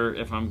tweeter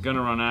if I'm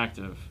gonna run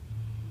active.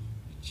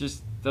 It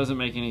just doesn't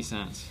make any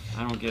sense.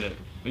 I don't get it.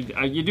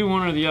 You do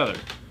one or the other.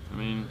 I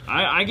mean,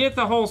 I get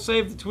the whole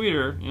save the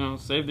tweeter, you know,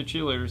 save the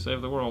cheerleader,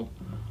 save the world.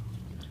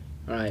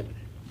 All right.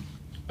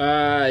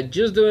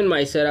 Just doing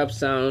my setup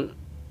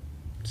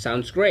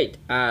sounds great.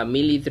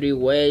 Melee 3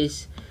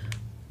 ways.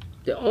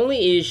 The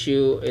only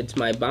issue, it's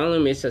my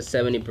volume is at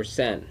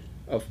 70%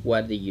 of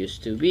what it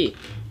used to be.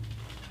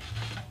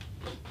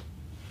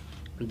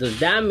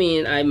 Does that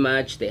mean I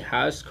match the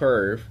house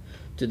curve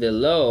to the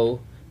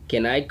low?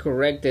 Can I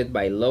correct it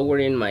by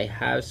lowering my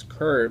house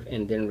curve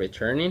and then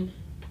returning?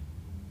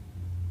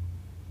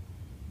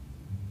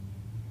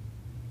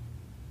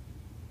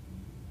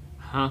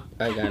 Huh?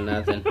 I got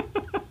nothing.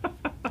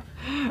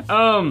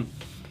 Only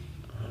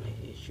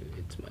issue,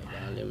 it's my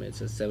volume.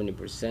 It's at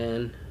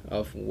 70%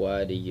 of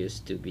what it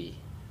used to be.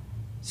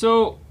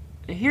 So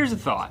here's a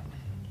thought.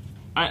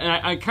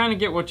 I kind of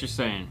get what you're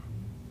saying.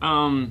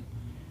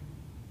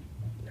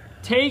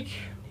 Take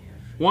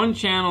one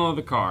channel of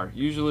the car,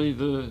 usually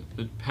the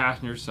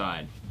passenger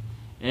side,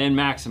 and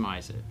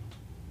maximize it.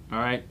 All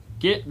right,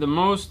 get the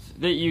most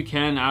that you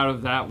can out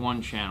of that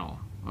one channel,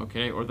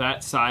 okay, or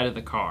that side of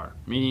the car.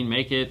 Meaning,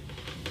 make it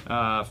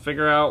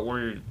figure out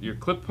where your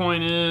clip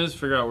point is,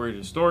 figure out where your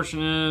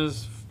distortion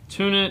is,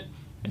 tune it,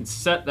 and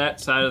set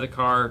that side of the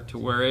car to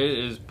where it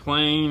is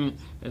playing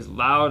as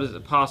loud as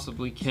it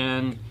possibly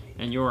can,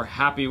 and you're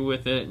happy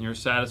with it, and you're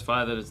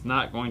satisfied that it's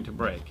not going to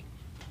break.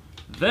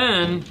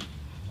 Then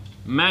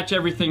match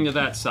everything to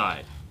that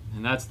side,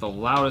 and that's the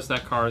loudest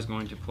that car is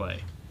going to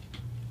play.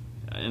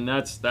 And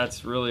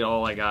that's really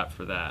all I got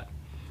for that.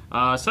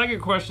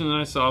 Second question that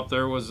I saw up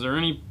there was there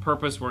any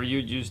purpose where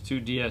you'd use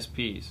 2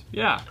 DSPs?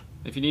 Yeah,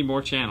 if you need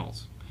more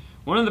channels.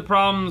 One of the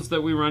problems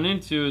that we run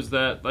into is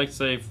that, let's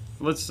say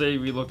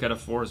we look at a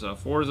Forza.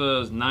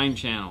 Forza is 9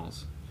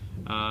 channels.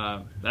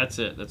 That's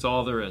it. That's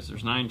all there is.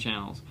 There's 9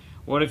 channels.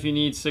 What if you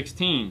need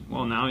 16?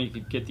 Well, now you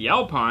could get the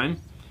Alpine,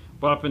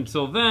 but up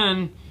until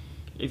then,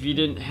 if you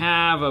didn't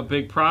have a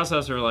big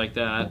processor like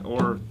that,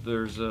 or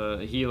there's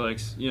a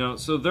Helix, you know,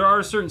 so there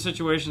are certain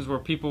situations where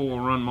people will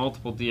run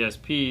multiple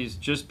DSPs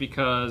just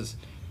because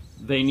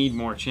they need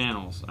more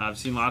channels. I've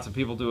seen lots of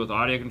people do it with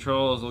audio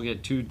controls. They'll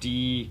get two of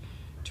the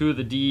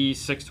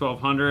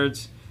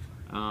D61200s.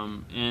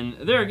 And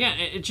there again,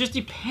 it just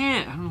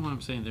depends. I don't know why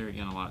I'm saying there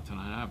again a lot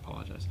tonight. I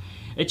apologize.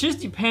 It just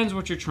depends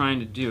what you're trying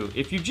to do.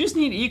 If you just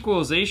need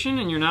equalization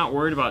and you're not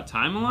worried about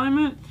time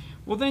alignment,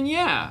 well then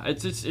yeah,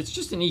 it's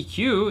just an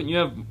EQ and you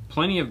have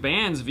plenty of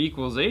bands of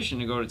equalization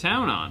to go to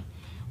town on.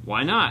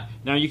 Why not?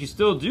 Now you can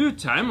still do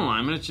time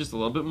alignment, it's just a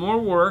little bit more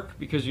work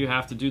because you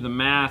have to do the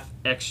math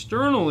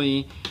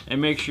externally and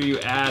make sure you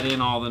add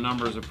in all the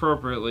numbers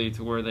appropriately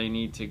to where they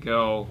need to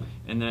go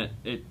and that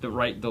the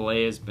right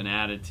delay has been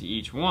added to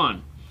each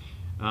one.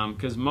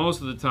 Because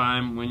most of the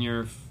time when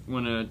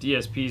a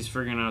DSP is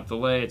figuring out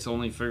delay, it's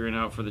only figuring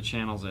out for the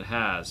channels it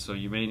has, so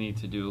you may need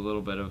to do a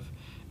little bit of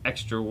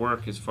extra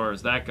work as far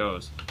as that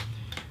goes.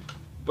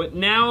 But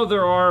now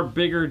there are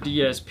bigger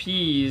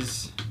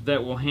DSPs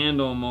that will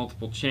handle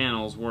multiple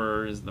channels,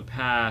 whereas in the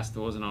past it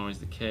wasn't always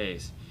the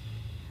case.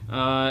 It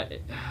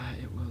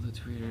will the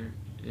tweeter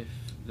if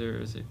there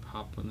is a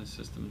pop when the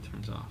system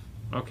turns off.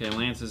 Okay,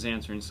 Lance is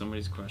answering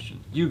somebody's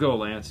question. You go,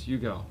 Lance, you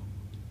go.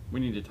 We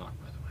need to talk,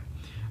 by the way.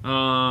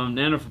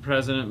 Nano for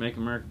president, make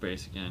America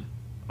base again.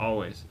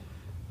 Always.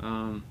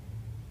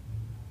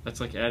 That's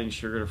like adding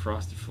sugar to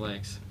Frosted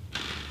Flakes.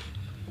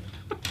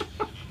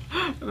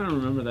 I don't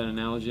remember that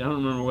analogy. I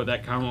don't remember what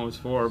that comment was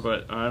for,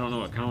 but I don't know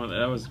what comment.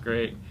 That was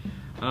great.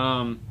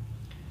 I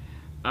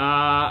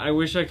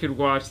wish I could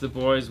watch The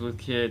Boys with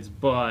kids,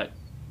 but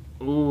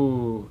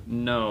ooh,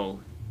 no.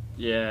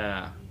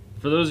 Yeah.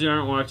 For those of you who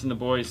aren't watching The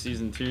Boys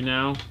season 2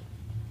 now,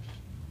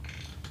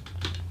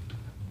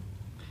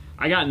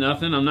 I got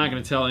nothing. I'm not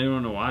going to tell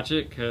anyone to watch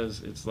it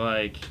because it's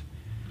like,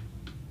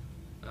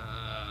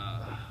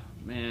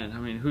 man, I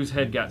mean, whose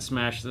head got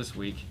smashed this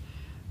week?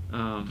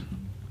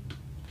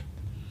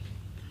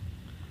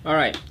 All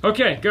right.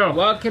 Okay, go.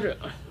 What could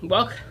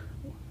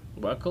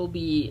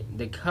be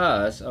the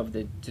cause of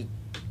the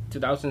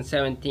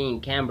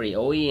 2017 Camry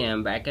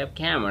OEM backup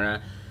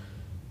camera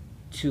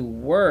to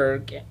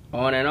work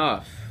on and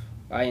off.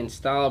 I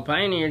installed a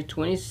Pioneer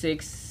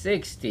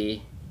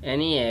 2660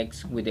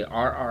 NEX with the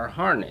RR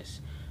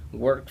harness.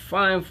 Worked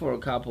fine for a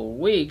couple of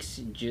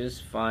weeks,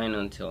 just fine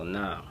until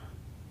now.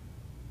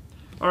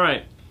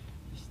 Alright.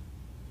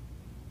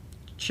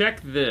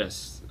 Check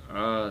this.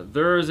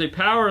 There is a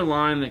power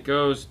line that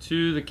goes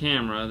to the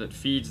camera, that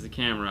feeds the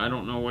camera. I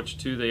don't know which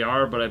two they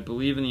are, but I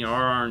believe in the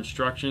RR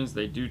instructions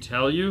they do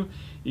tell you.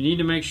 You need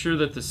to make sure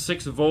that the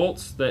 6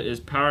 volts that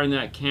is powering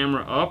that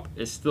camera up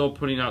is still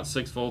putting out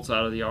 6 volts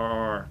out of the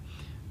RR.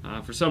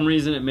 For some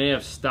reason it may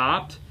have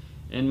stopped,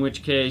 in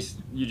which case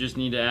you just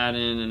need to add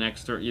in an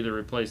extra, either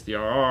replace the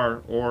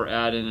RR or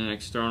add in an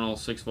external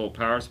 6 volt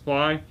power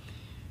supply.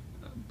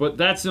 But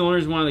that's the only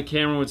reason why the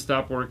camera would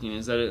stop working,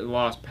 is that it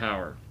lost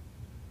power.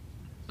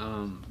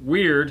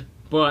 Weird,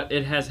 but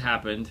it has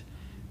happened.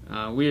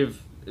 We have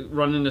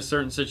run into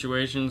certain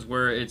situations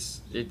where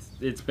it's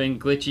been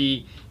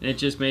glitchy, and it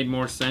just made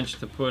more sense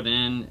to put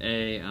in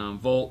a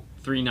volt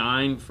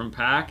 3.9 from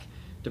pack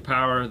to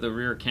power the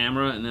rear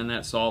camera, and then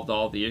that solved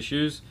all the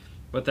issues.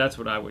 But that's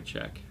what I would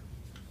check.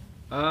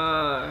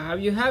 Have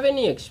you had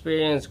any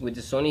experience with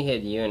the Sony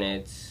head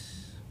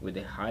units with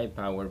the high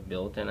power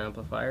built-in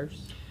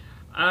amplifiers?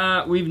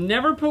 We've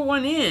never put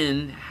one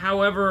in.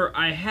 However,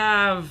 I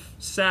have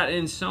sat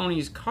in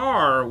Sony's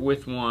car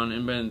with one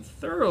and been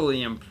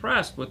thoroughly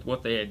impressed with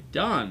what they had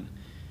done.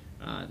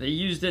 They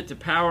used it to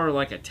power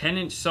like a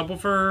 10-inch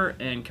subwoofer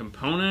and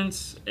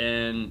components,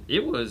 and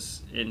it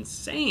was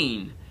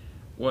insane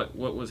what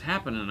was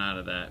happening out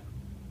of that.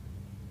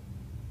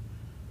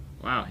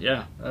 Wow,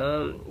 yeah.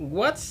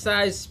 What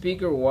size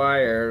speaker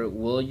wire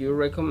will you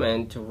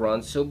recommend to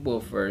run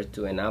subwoofers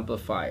to an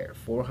amplifier,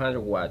 400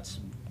 watts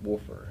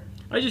woofer?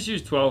 I just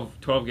use 12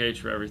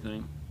 gauge for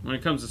everything. When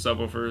it comes to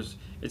subwoofers,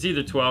 it's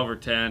either 12 or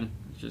 10.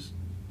 It's just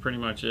pretty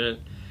much it.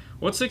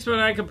 What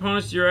 6x9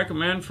 components do you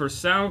recommend for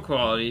sound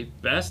quality?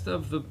 Best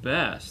of the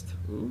best.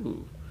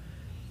 Ooh.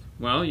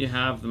 Well, you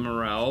have the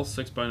Morel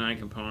 6x9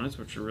 components,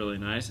 which are really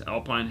nice.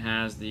 Alpine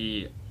has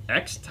the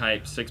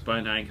X-type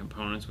 6x9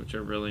 components, which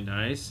are really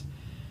nice.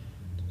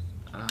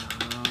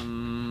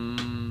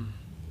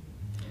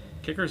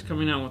 Kicker's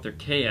coming out with their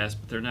KS,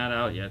 but they're not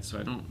out yet, so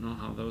I don't know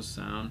how those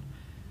sound.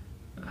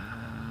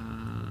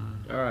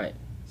 Alright.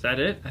 Is that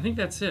it? I think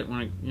that's it.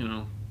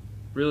 When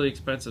really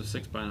expensive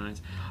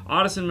 6x9s.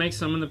 Audison makes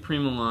some in the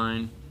Prima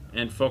line,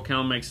 and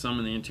Focal makes some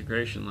in the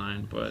integration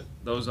line, but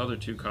those other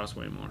two cost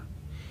way more.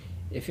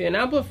 If an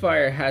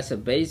amplifier has a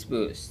bass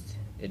boost,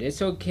 it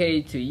is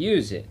okay to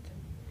use it.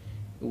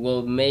 It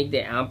will make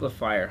the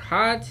amplifier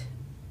hot.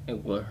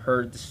 It will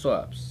hurt the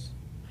subs.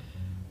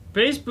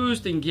 Bass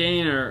boost and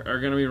gain are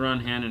going to be run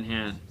hand in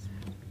hand.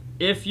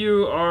 If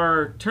you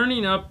are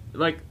turning up,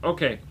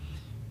 okay,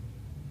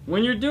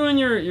 when you're doing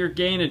your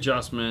gain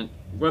adjustment,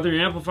 whether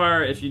your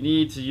amplifier, if you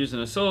need to use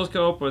an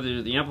oscilloscope,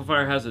 whether the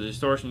amplifier has a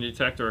distortion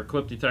detector or a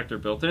clip detector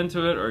built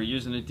into it, or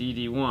using a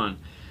DD1,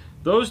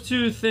 those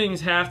two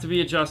things have to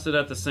be adjusted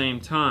at the same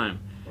time.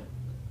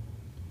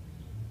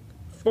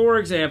 For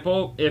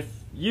example, if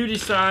you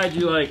decide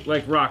you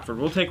like Rockford,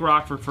 we'll take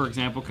Rockford for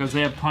example because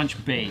they have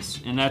punch bass,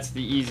 and that's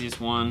the easiest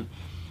one.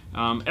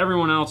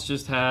 Everyone else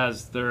just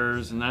has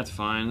theirs, and that's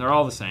fine. They're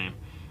all the same.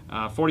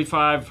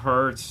 45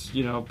 hertz,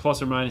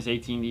 plus or minus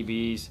 18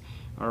 dBs,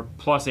 or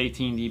plus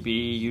 18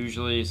 dB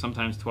usually,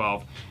 sometimes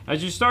 12.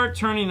 As you start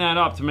turning that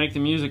up to make the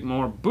music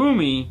more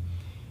boomy,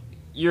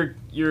 your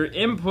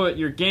input,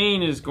 your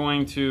gain is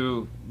going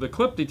to, the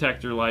clip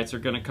detector lights are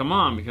going to come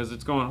on because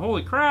it's going,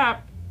 holy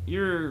crap,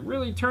 you're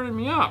really turning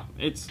me up.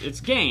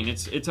 It's gain.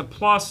 It's a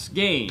plus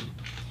gain.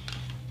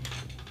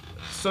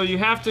 So you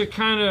have to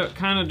kind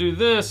of do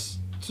this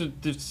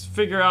to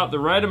figure out the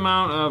right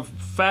amount of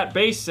fat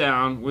bass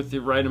sound with the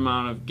right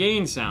amount of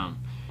gain sound.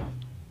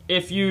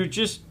 If you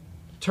just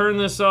turn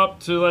this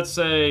up to, let's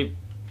say,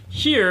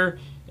 here,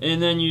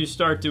 and then you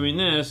start doing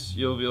this,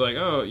 you'll be like,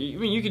 oh,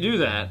 you can do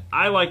that.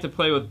 I like to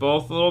play with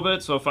both a little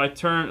bit, so if I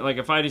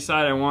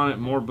decide I want it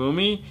more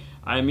boomy,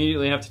 I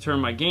immediately have to turn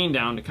my gain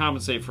down to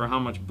compensate for how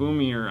much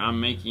boomier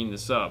I'm making the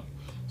sub.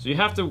 So you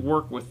have to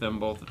work with them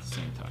both at the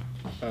same time.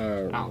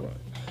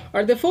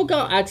 Are the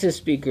Focal access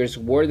speakers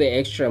worth the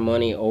extra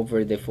money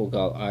over the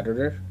Focal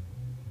auditor?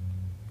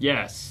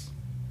 Yes.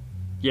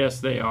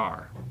 Yes, they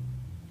are.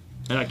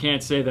 And I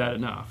can't say that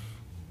enough.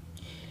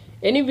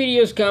 Any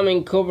videos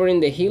coming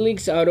covering the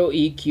Helix Auto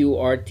EQ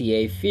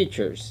RTA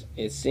features?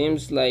 It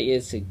seems like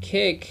it's a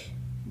kick,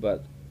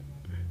 but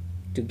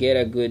to get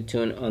a good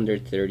tune under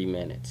 30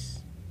 minutes.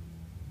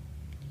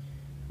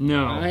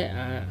 No.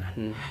 No.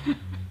 No.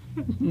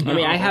 I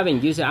mean, I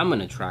haven't used it. I'm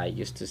gonna try it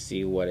just to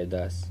see what it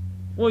does.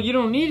 Well, you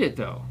don't need it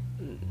though,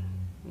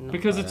 No,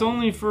 because it's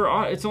only for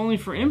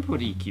input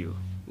EQ.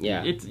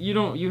 Yeah.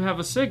 You have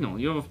a signal.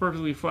 You have a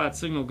perfectly flat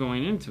signal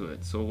going into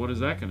it. So what is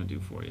that going to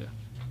do for you?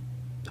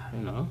 I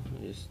don't know.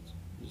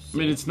 I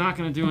mean, it's not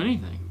going to do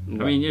anything.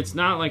 Right. I mean, it's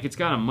not like it's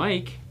got a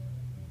mic.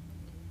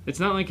 It's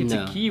not like it's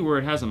a key where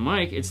it has a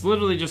mic. It's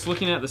literally just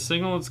looking at the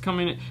signal that's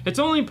coming in. It's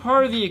only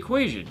part of the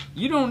equation.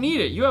 You don't need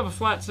it. You have a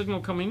flat signal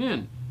coming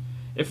in.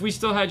 If we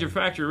still had your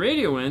factory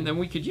radio in, then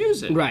we could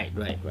use it. Right.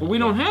 But we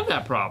don't have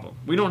that problem.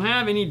 We don't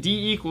have any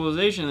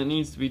de-equalization that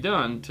needs to be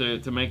done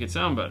to make it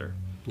sound better.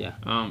 Yeah.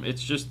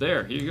 It's just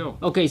there. Here you go.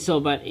 Okay, so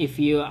but if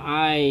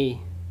I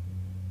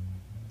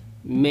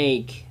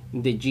make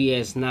the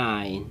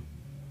GS9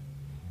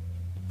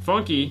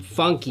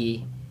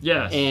 funky,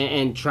 yes,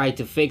 and try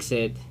to fix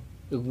it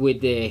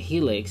with the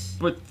Helix,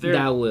 but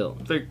that will.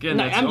 Again,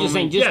 No, I'm just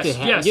saying, just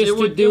yes, just it to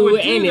would do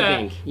that,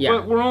 anything. Yeah.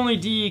 But we're only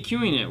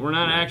de-EQing it. We're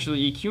not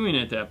actually EQing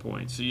it at that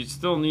point. So you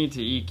still need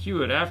to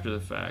EQ it after the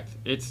fact.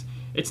 It's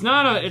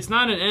not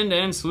an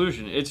end-to-end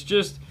solution. It's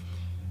just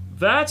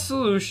that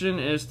solution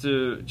is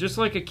to just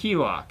like a key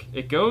lock.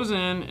 It goes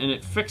in and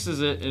it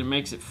fixes it and it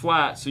makes it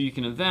flat, so you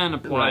can then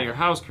apply your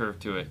house curve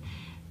to it.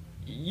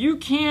 You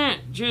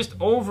can't just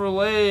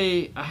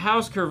overlay a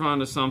house curve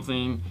onto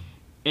something.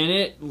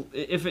 And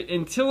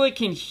until it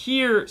can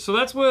hear, so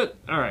that's what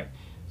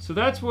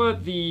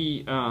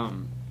the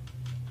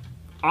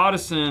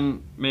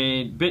Audison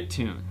made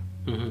BitTune.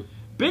 Mm-hmm.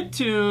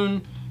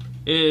 BitTune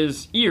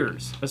is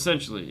ears,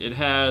 essentially. It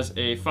has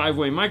a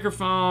 5-way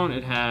microphone,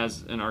 it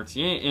has an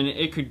RTA, and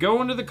it could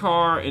go into the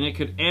car and it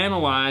could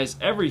analyze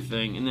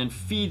everything and then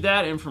feed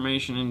that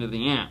information into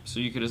the amp.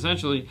 So you could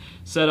essentially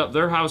set up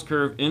their house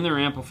curve in their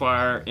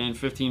amplifier in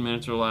 15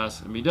 minutes or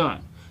less and be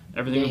done.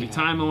 Everything will be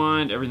time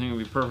aligned, everything will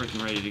be perfect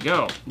and ready to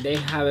go. They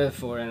have it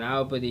for an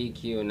output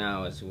EQ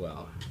now as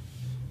well.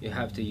 You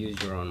have to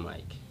use your own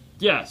mic.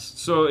 Yes,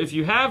 so if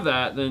you have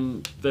that,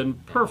 then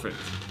perfect.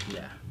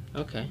 Yeah,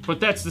 okay. But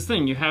that's the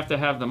thing, you have to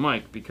have the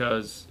mic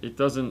because it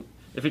doesn't,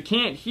 if it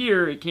can't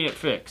hear, it can't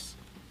fix.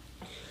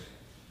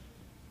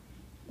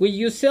 Will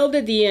you sell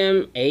the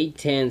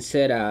DM810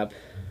 setup,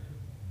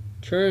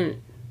 tuning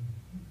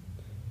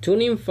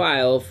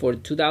file for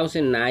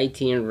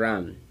 2019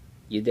 RAM?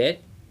 You did?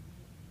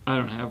 I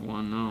don't have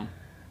one, no.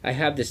 I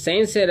have the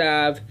same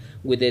setup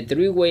with the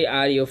 3-way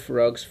audio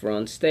Frux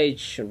front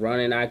stage,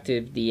 running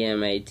active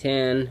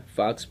DM810,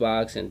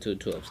 Foxbox, and 2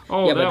 tubes.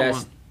 Oh, yeah, that but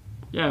that's, one.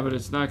 Yeah, but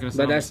it's not going to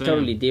sound but that's the same.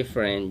 totally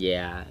different,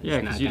 yeah. Yeah,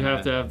 because you'd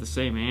have to have the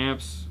same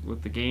amps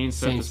with the gain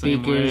set the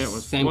same way. Same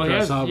speakers, same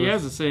crossovers. He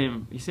has the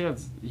same. He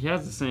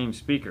has the same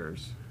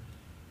speakers.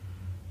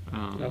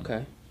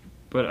 Okay.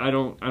 But I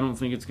don't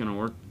think it's going to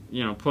work.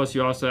 You know, plus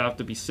you also have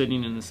to be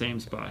sitting in the same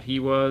spot he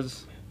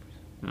was.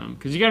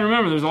 Because you got to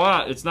remember, there's a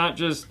lot. It's not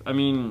just, I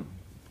mean,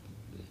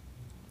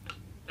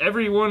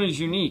 everyone is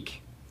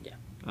unique. Yeah.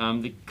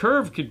 The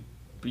curve could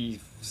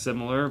be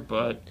similar,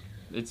 but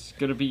it's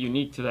going to be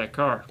unique to that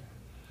car.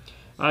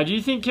 Do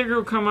you think Kicker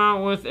will come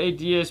out with a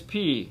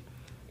DSP?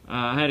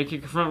 I had a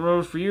Kicker front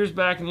row for years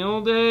back in the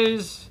old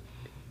days.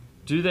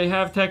 Do they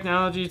have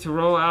technology to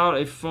roll out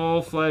a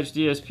full-fledged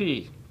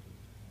DSP?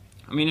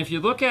 I mean, if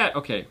you look at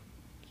what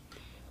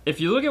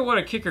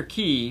a Kicker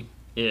key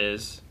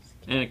is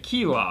and a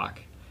key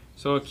lock.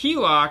 So a key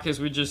lock, as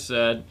we just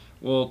said,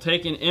 will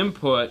take an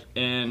input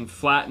and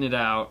flatten it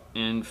out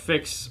and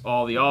fix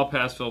all the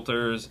all-pass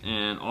filters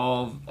and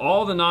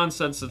all the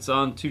nonsense that's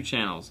on 2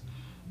 channels.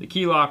 The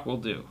key lock will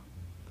do.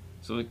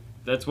 So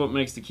that's what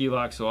makes the key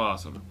lock so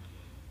awesome.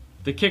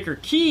 The Kicker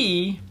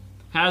key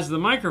has the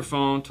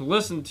microphone to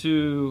listen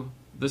to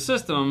the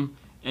system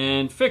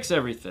and fix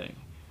everything.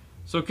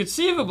 So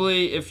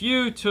conceivably, if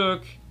you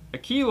took a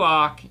key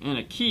lock and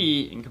a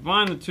key and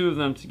combined the 2 of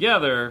them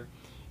together,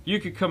 you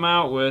could come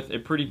out with a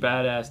pretty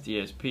badass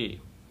DSP.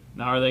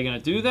 Now, are they going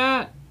to do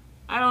that?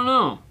 I don't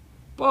know.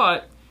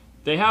 But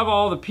they have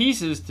all the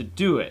pieces to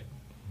do it.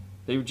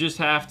 They just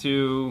have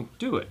to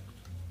do it.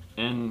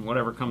 And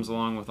whatever comes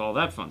along with all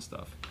that fun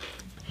stuff.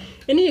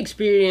 Any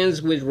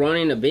experience with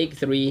running a Big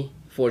 3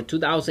 for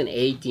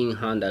 2018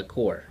 Honda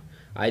Accord?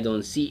 I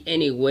don't see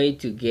any way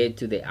to get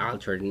to the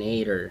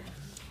alternator.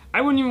 I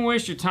wouldn't even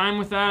waste your time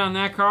with that on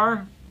that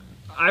car.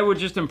 I would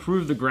just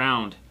improve the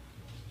ground.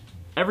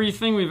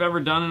 Everything we've ever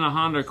done in a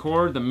Honda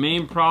Accord, the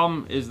main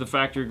problem is the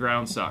factory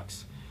ground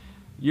sucks.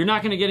 You're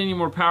not going to get any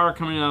more power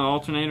coming out of the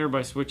alternator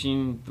by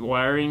switching the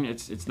wiring.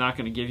 It's not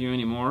going to give you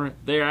any more.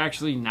 They're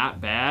actually not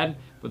bad,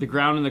 but the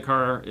ground in the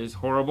car is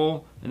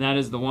horrible, and that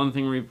is the one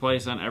thing we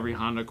replace on every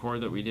Honda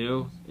Accord that we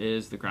do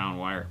is the ground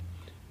wire.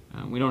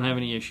 We don't have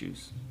any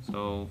issues,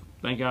 so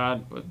thank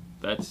God, but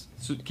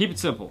keep it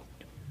simple.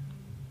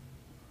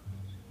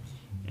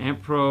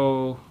 Amp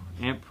Pro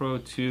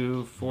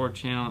 2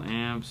 4-channel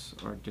amps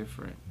are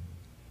different.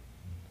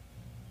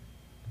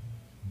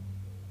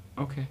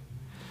 Okay.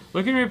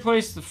 Looking to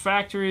replace the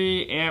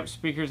factory amp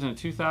speakers in a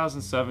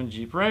 2007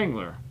 Jeep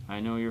Wrangler. I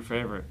know your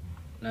favorite.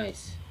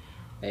 Nice.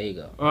 There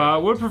you go.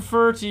 Would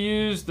prefer to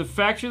use the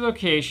factory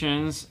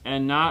locations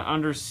and not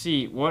under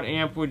seat. What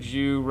amp would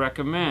you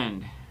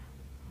recommend?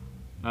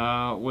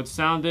 Would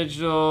Sound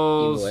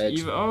Digital's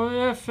oh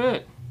yeah,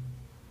 fit.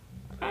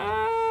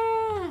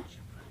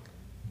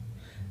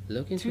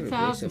 Looking to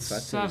replace a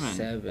factory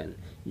 7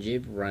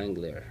 Jeep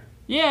Wrangler.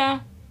 Yeah.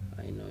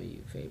 I know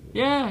you favorite.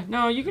 Yeah,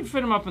 no, you can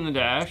fit them up in the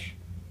dash.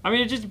 I mean,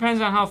 it just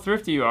depends on how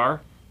thrifty you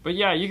are. But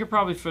yeah, you could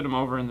probably fit them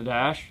over in the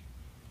dash.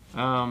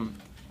 I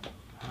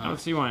don't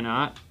see why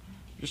not.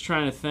 Just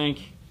trying to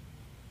think.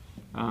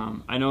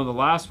 I know the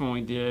last one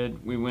we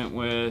did, we went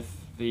with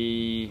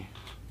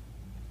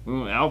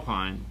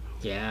Alpine.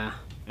 Yeah.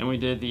 And we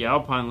did the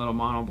Alpine little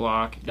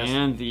monoblock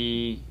and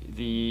we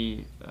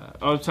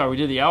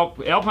did the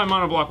Alpine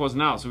monoblock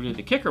wasn't out, so we did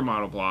the Kicker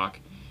monoblock,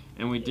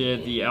 and we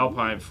did the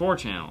Alpine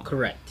 4-channel.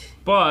 Correct.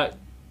 But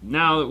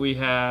now that we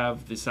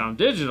have the Sound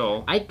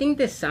Digital, I think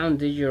the Sound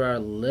Digital are a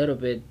little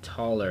bit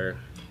taller.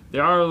 They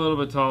are a little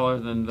bit taller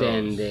than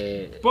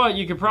those. But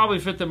you could probably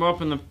fit them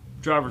up in the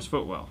driver's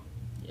footwell.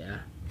 Yeah.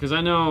 Because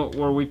I know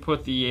where we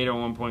put the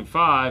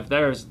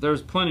 801.5,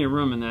 there's plenty of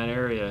room in that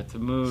area to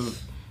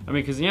move. I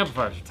mean, because the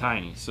amplifiers are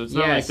tiny, so it's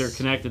not like they're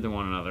connected to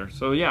one another.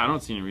 So yeah, I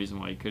don't see any reason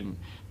why you couldn't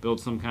build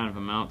some kind of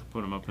a mount to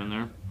put them up in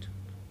there.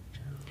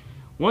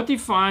 What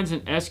defines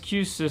an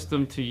SQ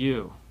system to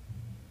you?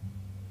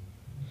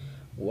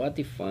 What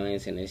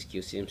defines an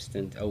SQ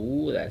system?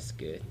 Oh, that's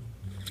good.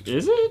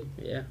 Is it?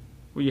 Yeah.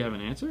 Will you have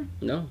an answer?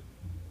 No.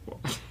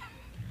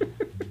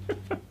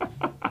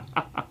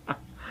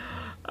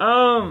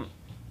 I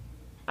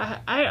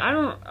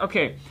don't.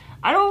 Okay,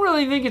 I don't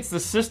really think it's the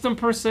system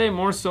per se.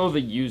 More so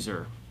the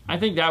user. I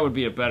think that would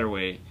be a better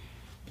way.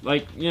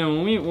 Like, you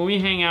know, when we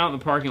hang out in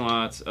the parking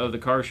lots of the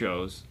car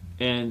shows,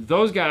 and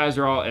those guys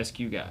are all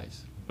SQ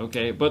guys.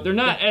 Okay, but they're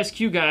not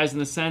SQ guys in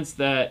the sense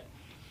that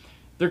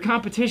they're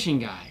competition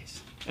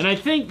guys. And I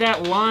think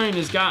that line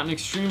has gotten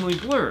extremely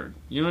blurred.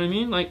 You know what I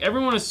mean? Like,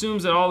 everyone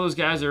assumes that all those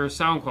guys are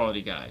sound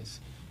quality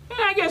guys. And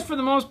I guess for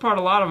the most part,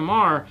 a lot of them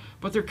are,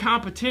 but they're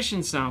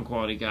competition sound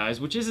quality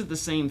guys, which isn't the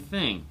same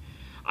thing.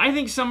 I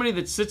think somebody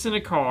that sits in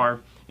a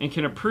car and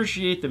can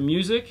appreciate the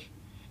music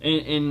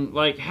and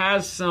like,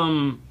 has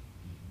some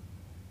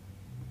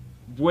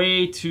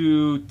way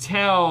to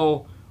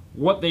tell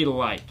what they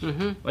like.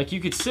 Mm-hmm. Like, you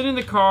could sit in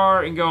the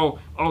car and go,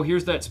 oh,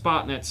 here's that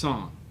spot in that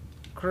song.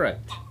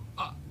 Correct.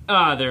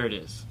 There it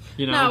is.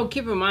 You know? Now,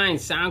 keep in mind,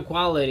 sound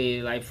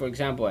quality, like, for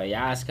example,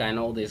 Ayaska and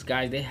all these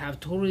guys, they have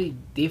totally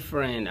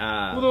different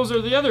well, those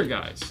are the other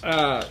guys.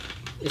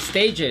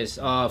 Stages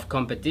of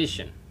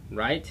competition,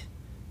 right?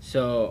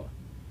 So,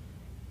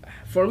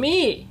 for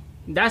me,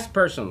 that's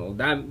personal.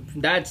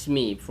 That's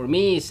me. For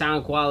me,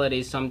 sound quality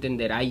is something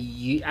that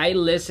I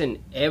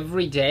listen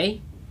every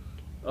day,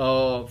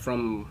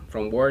 from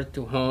work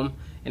to home,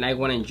 and I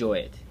want to enjoy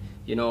it.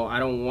 You know, I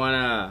don't want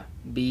to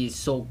be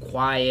so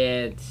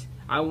quiet.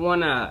 I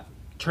want to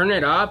turn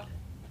it up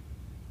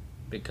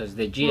because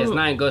the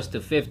GS9 goes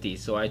to 50,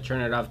 so I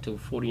turn it up to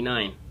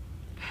 49.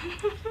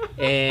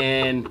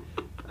 And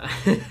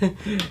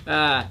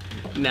 45.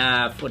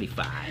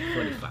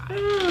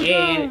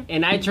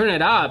 And I turn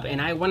it up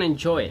and I want to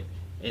enjoy it.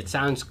 It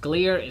sounds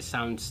clear, it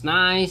sounds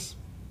nice.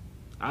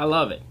 I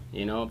love it.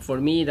 You know,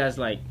 for me that's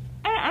like,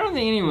 I don't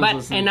think anyone's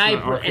listening to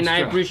an orchestra. And I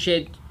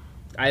appreciate,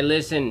 I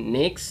listen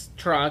Nick's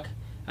truck,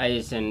 I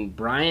listen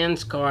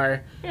Brian's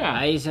car,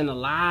 I listen a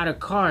lot of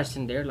cars,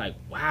 and they're like,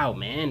 wow,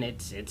 man,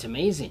 it's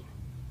amazing.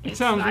 It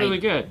sounds like, really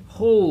good.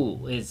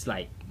 Oh, it's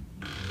like,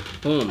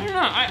 boom. I don't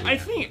know.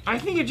 I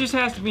think it just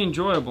has to be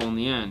enjoyable in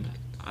the end.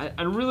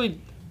 I really,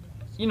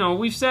 you know,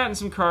 we've sat in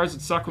some cars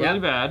that suck really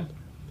bad,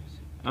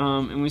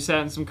 and we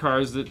sat in some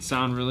cars that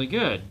sound really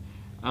good.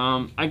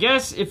 I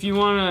guess if you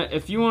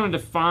wanna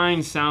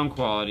define sound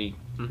quality,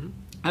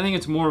 I think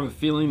it's more of a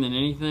feeling than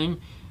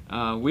anything.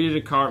 We did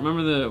a car.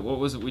 Remember what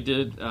was it we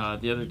did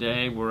the other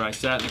day where I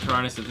sat in the car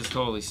and I said, "This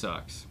totally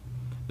sucks."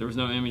 There was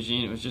no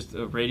imaging. It was just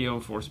a radio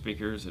and 4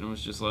 speakers, and it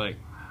was just like.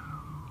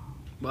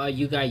 Well,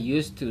 you got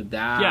used to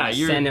that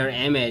center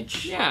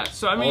image. Yeah,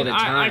 so I mean,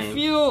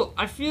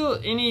 I feel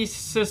any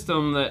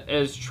system that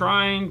is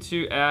trying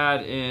to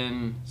add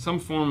in some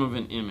form of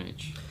an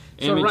image,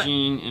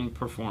 imaging and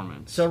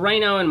performance. So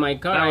right now in my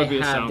car, I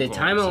have the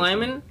time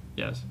alignment.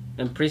 Yes.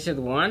 And preset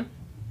 1,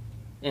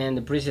 and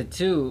the preset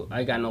 2,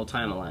 I got no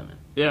time alignment.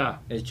 Yeah.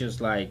 It's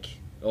just like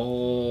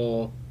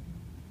 4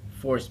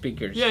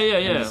 speakers.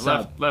 Yeah.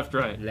 Left,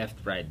 right.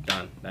 Left, right,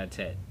 done. That's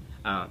it.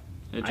 I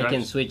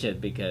can switch it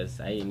because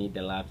I need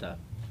the laptop.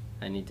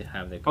 I need to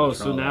have the controller. Oh,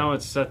 so now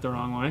it's set the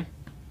wrong way?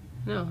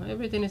 No,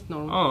 everything is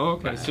normal. Oh,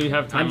 okay. But so you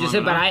have time. I'm just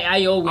saying, but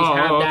I always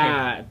have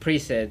that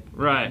preset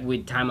right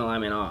with time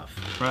alignment off.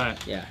 Right.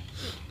 Yeah.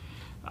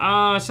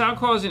 Sound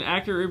quality is an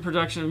accurate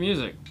reproduction of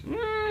music.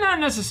 Not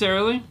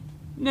necessarily.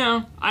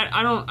 No,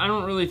 I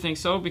don't really think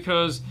so,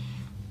 because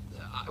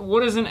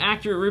what is an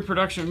accurate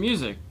reproduction of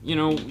music? You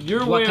know,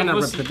 your way of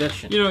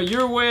listening. You know,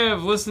 your way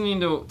of listening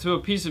to a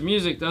piece of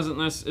music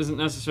isn't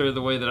necessarily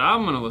the way that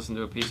I'm going to listen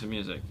to a piece of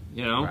music.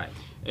 You know, right.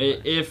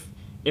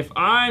 If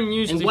I'm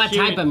used to what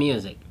type of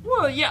music?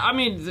 Well, yeah, I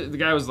mean, the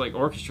guy was like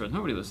orchestra.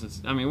 Nobody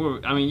listens. I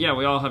mean, yeah,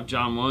 we all have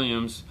John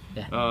Williams.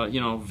 Yeah.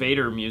 You know,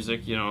 Vader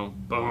music. You know,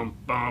 boom,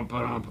 boom,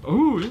 boom.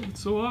 Ooh,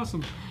 it's so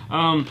awesome.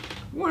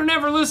 We're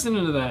never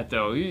listening to that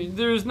though.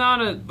 There's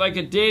not a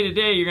day to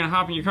day you're gonna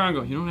hop in your car and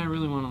go, you know what I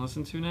really want to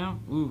listen to now?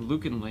 Ooh,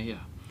 Luke and Leia,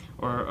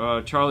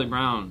 or Charlie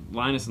Brown,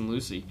 Linus and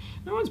Lucy.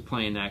 No one's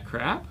playing that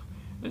crap.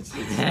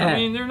 I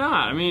mean, they're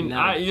not. I mean,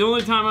 no. The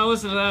only time I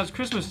listen to that is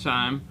Christmas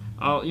time.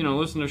 I'll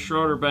listen to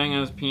Schroeder bang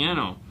on his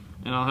piano,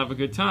 and I'll have a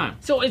good time.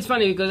 So it's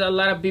funny because a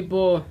lot of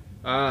people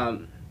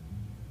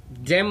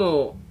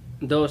demo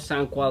those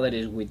sound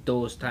qualities with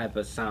those type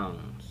of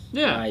sounds.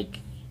 Yeah. Like,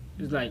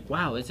 it's like,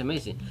 wow, it's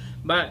amazing.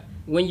 But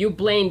when you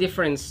playing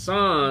different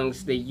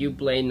songs that you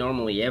play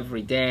normally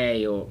every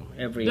day or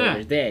every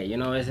other day, you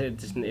know,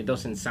 it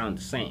doesn't sound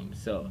the same.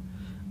 So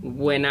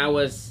when I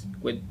was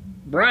with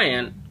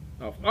Brian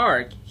of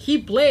Arc, he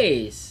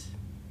plays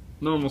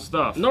normal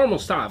stuff,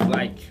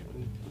 like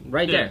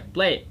right there,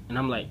 play it. And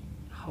I'm like,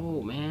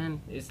 oh man,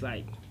 it's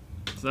like,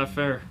 it's not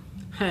fair.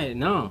 Hey,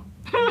 no.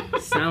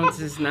 Sounds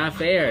is not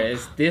fair.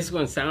 This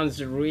one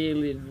sounds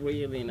really,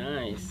 really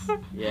nice.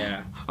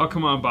 Yeah. Oh,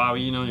 come on,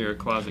 Bobby. You know you're a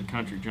closet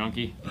country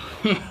junkie.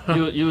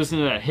 you listen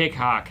to that hick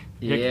hop,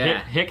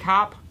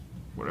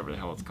 whatever the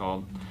hell it's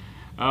called.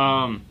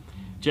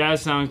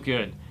 Jazz sounds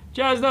good.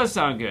 Jazz does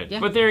sound good. Yeah.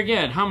 But there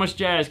again, how much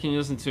jazz can you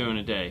listen to in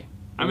a day?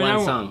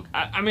 One song.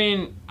 I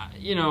mean,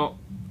 you know,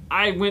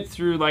 I went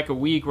through like a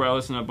week where I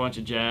listened to a bunch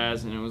of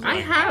jazz, and it was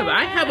like,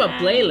 I have a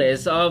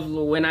playlist of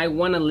when I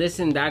want to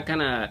listen that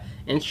kind of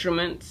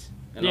instruments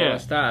and all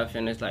that stuff,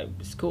 and it's like,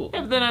 it's cool.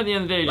 Yeah, but then at the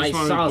end of the day, you like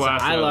just want to salsa.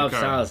 blast I out love of the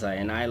car. salsa,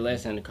 and I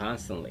listen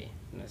constantly,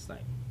 and it's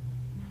like.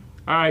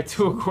 All right,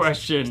 to a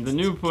question: the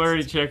new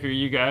polarity checker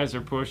you guys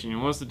are pushing,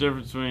 and what's the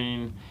difference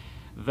between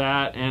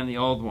that and the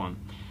old one?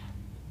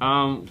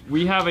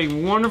 We have a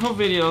wonderful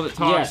video that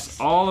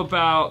talks all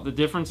about the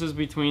differences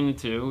between the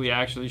two. We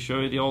actually show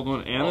you the old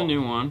one and the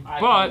new one.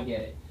 But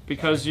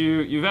because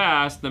you've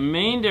asked, the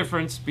main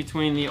difference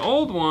between the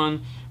old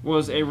one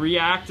was a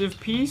reactive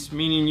piece,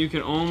 meaning you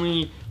could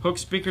only hook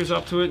speakers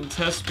up to it and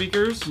test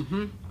speakers.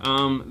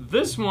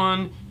 This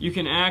one, you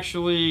can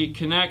actually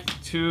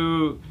connect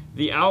to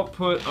the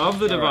output of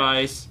the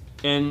device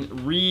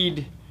and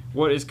read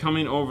what is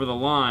coming over the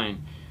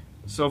line.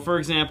 So for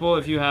example,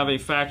 if you have a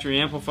factory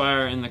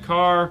amplifier in the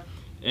car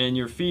and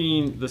you're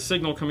feeding the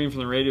signal coming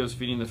from the radio is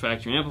feeding the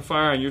factory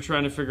amplifier, and you're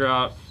trying to figure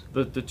out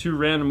the two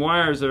random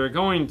wires that are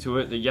going to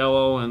it, the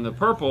yellow and the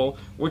purple,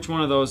 which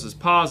one of those is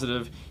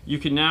positive, you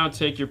can now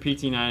take your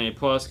PT9A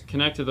Plus,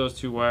 connect to those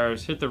two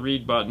wires, hit the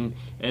read button,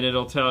 and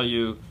it'll tell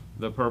you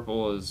the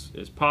purple is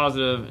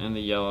positive and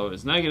the yellow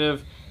is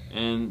negative,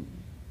 and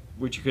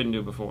which you couldn't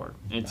do before.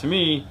 And to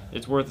me,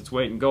 it's worth its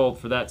weight in gold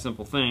for that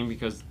simple thing,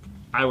 because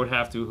I would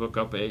have to hook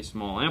up a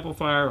small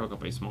amplifier, hook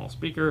up a small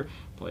speaker,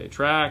 play a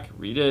track,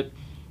 read it.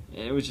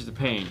 It was just a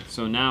pain.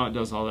 So now it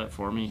does all that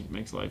for me. It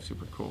makes life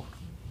super cool.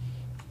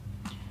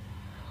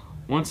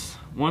 Once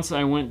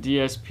I went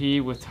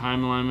DSP with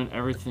time alignment,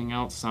 everything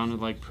else sounded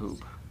like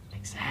poop.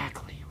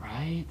 Exactly,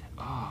 right?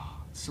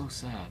 Oh, it's so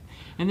sad.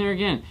 And there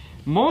again,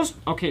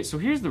 okay, so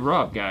here's the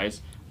rub,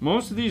 guys.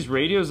 Most of these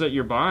radios that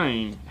you're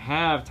buying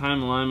have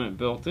time alignment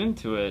built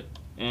into it,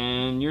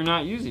 and you're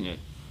not using it.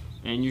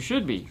 And you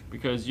should be,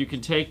 because you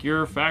can take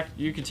your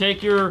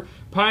Pioneer,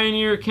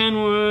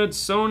 Kenwood,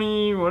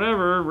 Sony,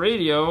 whatever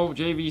radio,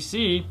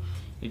 JVC,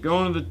 you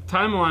go into the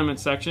time alignment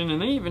section,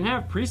 and they even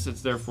have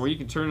presets there for you. You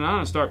can turn it on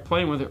and start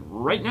playing with it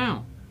right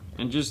now,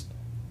 and just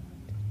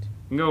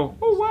go,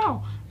 oh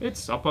wow,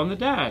 it's up on the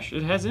dash.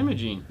 It has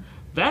imaging.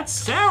 That's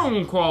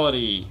sound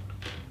quality.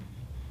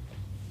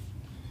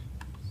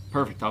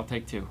 Perfect. I'll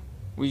take two.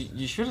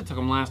 You should have took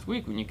them last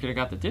week when you could have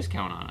got the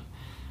discount on it.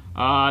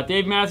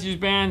 Dave Matthews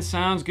Band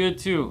sounds good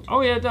too.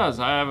 Oh yeah, it does.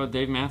 I have a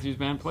Dave Matthews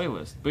Band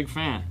playlist. Big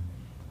fan.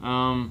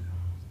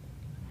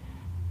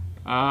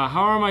 How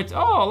are my...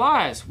 Oh,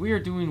 Elias, we are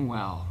doing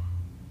well.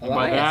 And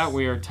by that,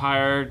 we are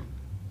tired,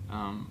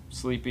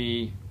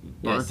 sleepy,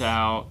 burnt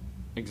out,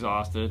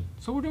 exhausted.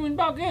 So we're doing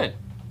about good.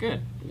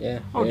 Good. Yeah.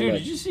 Oh, dude,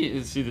 did you see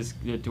this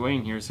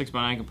Dwayne here?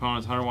 6x9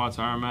 components, 100 watts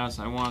RMS.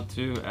 I want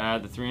to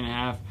add the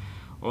 3.5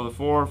 or the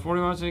 4.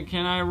 40 watts.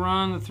 Can I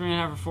run the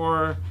 3.5 or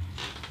 4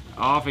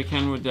 off a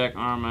Kenwood deck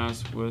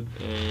RMS with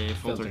a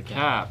filter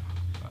cap?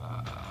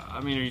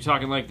 I mean, are you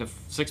talking like the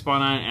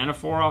 6x9 and a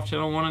 4 off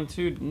channel 1 and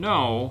 2?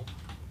 No.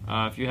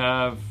 If you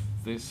have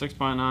the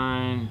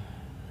 6x9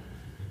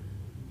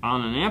 on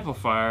an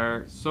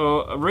amplifier,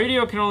 so a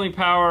radio can only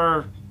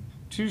power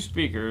 2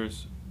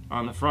 speakers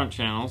on the front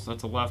channels,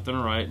 that's a left and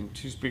a right, and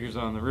 2 speakers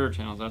on the rear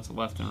channels, that's a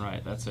left and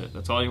right. That's it.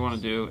 That's all you want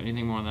to do.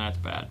 Anything more than that's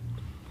bad.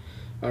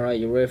 Alright,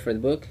 you ready for the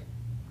book?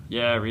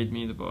 Yeah, read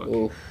me the book.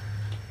 Oof.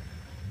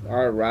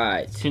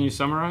 Alright. Can you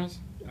summarize?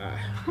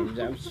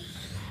 I'm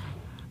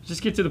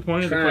Just get to the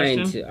point of the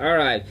question.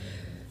 Alright.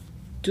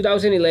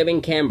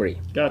 2011 Camry.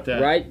 Got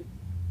that. Right?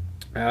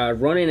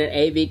 Running an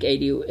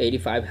AVIC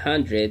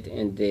 8500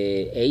 and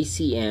the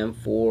ACM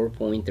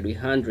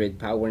 4.300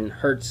 powering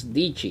Hertz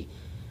DC.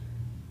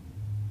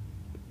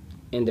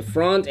 In the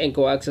front and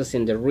coaxials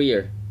in the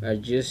rear are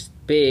just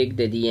big,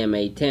 the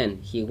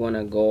DMA10. He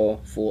wanna go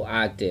full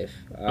active.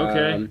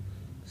 Okay.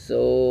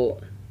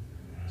 So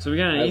we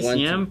got an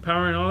ACM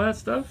powering all that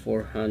stuff?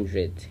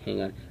 400.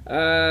 Hang on.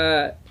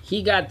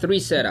 He got 3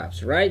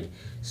 setups, right?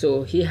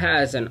 So he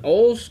has an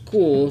old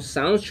school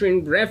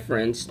Soundstream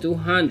reference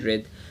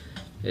 200.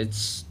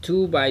 It's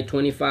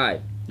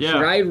 2x25. Yeah.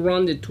 Should I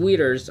run the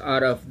tweeters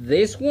out of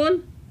this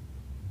one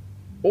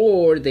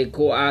or the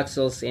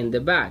coaxials in the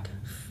back?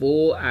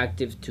 Full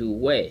active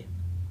 2-way.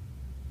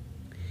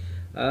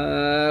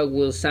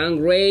 Will sound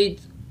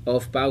great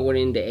of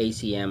powering the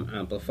ACM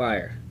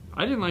amplifier.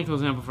 I didn't like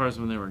those amplifiers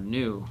when they were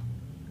new.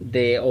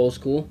 The old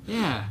school.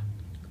 Yeah.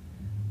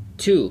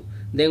 2.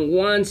 Then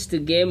wants to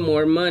get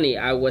more money.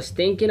 I was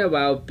thinking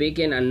about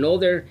picking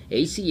another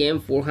ACM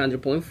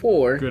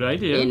 400.4. Good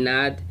idea. And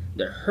not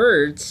the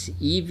Hertz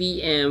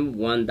EVM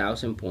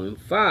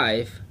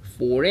 1000.5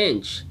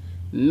 4-inch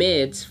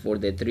mids for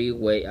the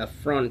 3-way up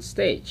front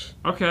stage.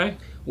 Okay.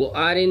 We'll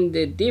add in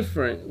the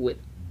different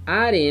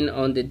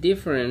on the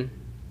different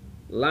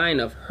line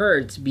of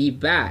Hertz be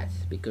bad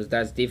because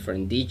that's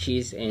different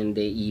DHs and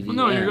the EVM. Well,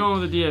 no, you're going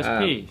with the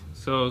DSP.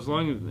 So as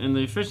long as, and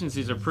the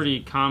efficiencies are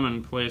pretty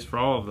commonplace for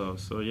all of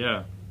those. So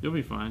yeah, you'll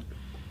be fine.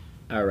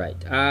 All right.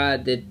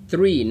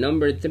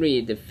 Number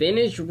 3, the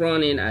finish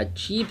running a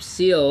cheap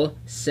seal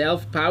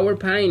self-power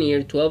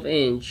Pioneer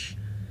 12-inch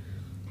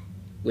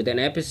with an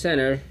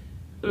epicenter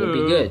would be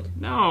good.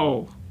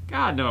 No,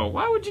 God no.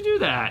 Why would you do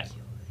that?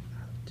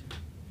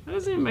 That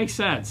doesn't even make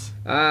sense.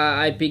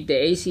 I picked the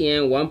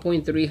ACM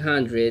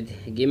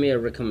 1.300. Give me a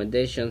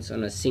recommendations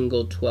on a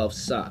single 12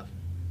 sub.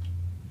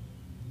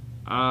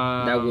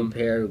 That would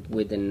pair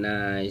with a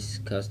nice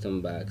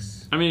custom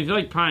box. I mean, if you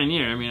like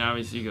Pioneer, I mean,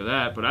 obviously you go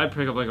that, but I'd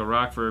pick up like a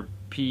Rockford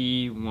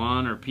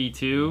P1 or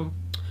P2.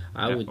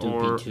 I would do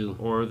P2.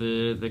 Or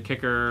the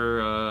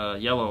Kicker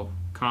yellow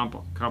comp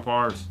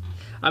Rs.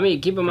 I mean,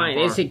 keep in mind,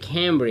 it's a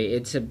Camry.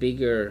 It's a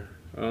bigger...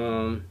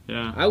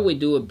 yeah. I would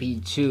do a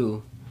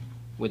P2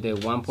 with the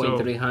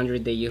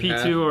 1.300 that you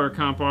have. P2 or a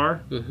Comp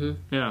R? Mm-hmm.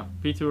 Yeah,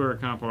 P2 or a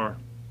Comp R.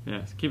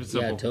 Yeah, keep it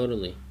simple. Yeah,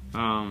 totally.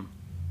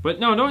 But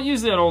no, don't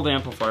use that old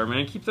amplifier,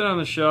 man. Keep that on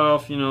the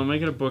shelf. You know,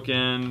 make it a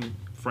bookend,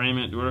 frame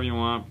it, do whatever you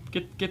want.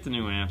 Get the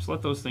new amps.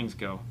 Let those things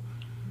go.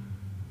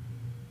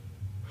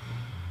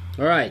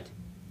 All right.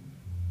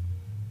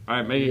 All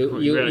right, maybe you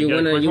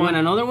want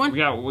another one?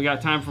 We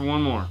got time for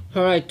one more.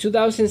 All right,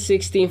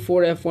 2016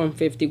 Ford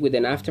F-150 with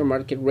an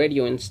aftermarket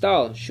radio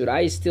installed. Should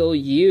I still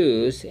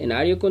use an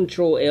audio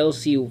control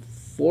LC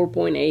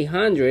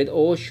 4.800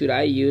 or should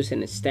I use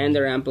a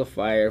standard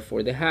amplifier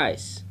for the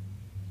highs?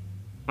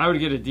 I would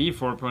get a D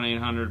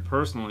 4.800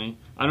 personally.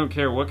 I don't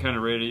care what kind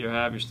of radio you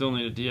have. You still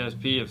need a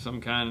DSP of some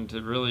kind to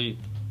really,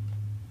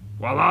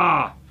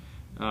 voila.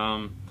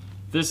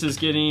 This is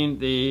getting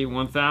the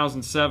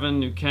 1007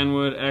 New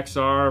Kenwood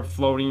XR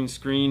floating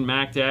screen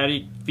Mac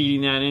Daddy,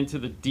 feeding that into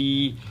the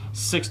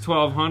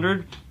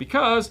D61200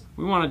 because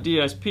we want a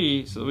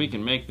DSP so we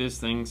can make this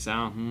thing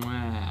sound.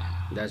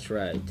 That's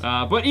right.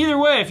 But either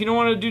way, if you don't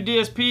want to do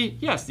DSP,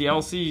 yes, the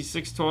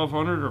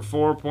LC61200 or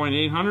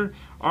 4.800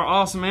 are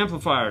awesome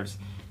amplifiers.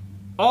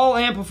 All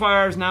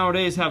amplifiers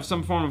nowadays have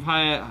some form of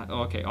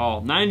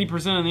all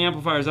 90% of the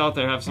amplifiers out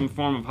there have some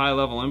form of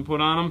high-level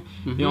input on them.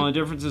 Mm-hmm. The only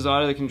difference is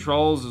audio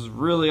controls is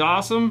really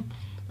awesome,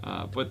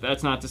 but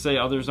that's not to say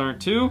others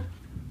aren't too.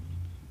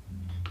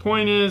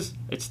 Point is,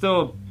 it's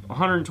still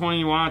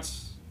 120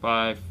 watts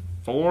by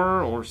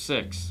 4 or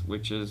 6,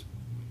 which is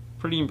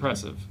pretty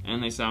impressive,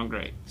 and they sound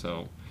great.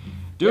 So,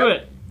 do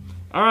it.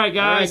 All right,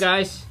 guys.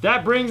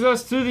 That brings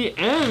us to the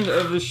end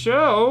of the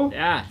show.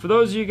 Yeah. For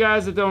those of you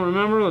guys that don't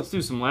remember, let's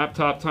do some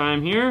laptop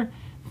time here.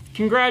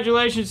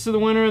 Congratulations to the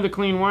winner of the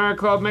Clean Wire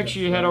Club. Make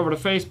sure you head over to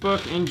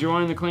Facebook and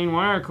join the Clean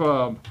Wire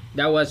Club.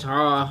 That was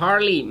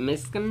Harley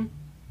Miskin.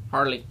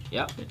 Harley,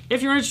 yep.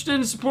 If you're interested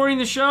in supporting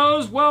the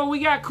shows, well, we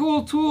got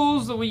cool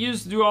tools that we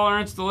use to do all our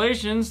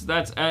installations.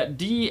 That's at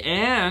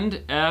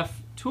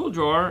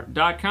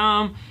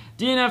dnftooldrawer.com.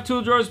 DNF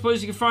Tool Drawer is a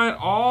place you can find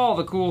all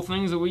the cool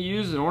things that we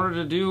use in order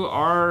to do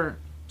our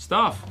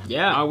stuff.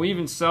 Yeah. We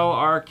even sell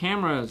our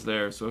cameras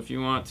there. So if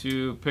you want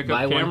to pick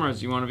up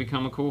cameras, you want to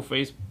become a cool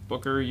Facebooker,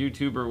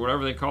 YouTuber,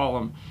 whatever they call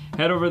them,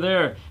 head over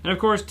there. And of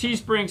course,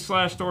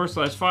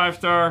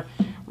 teespring.store/5star.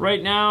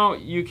 Right now,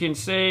 you can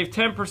save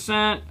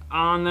 10%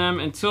 on them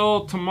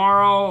until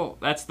tomorrow.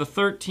 That's the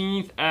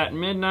 13th at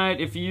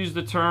midnight. If you use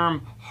the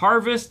term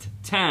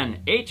HARVEST10,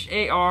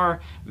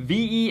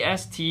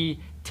 HARVEST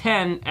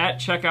 10 at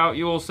checkout,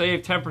 you will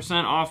save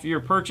 10% off your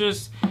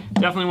purchase.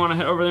 Definitely want to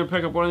head over there and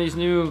pick up one of these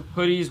new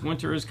hoodies.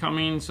 Winter is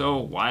coming, so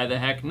why the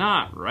heck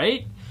not,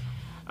 right?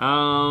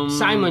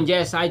 Simon,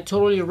 yes, I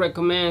totally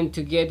recommend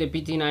to get the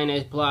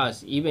PT9S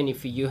Plus, even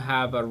if you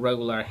have a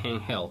regular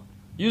handheld.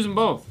 Use them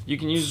both. You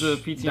can use the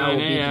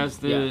PT9A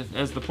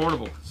as the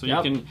portable, so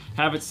you can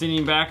have it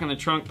sitting back in the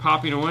trunk,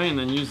 popping away, and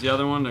then use the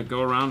other one to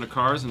go around the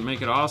cars and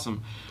make it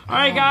awesome. All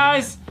right,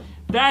 guys.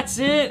 That's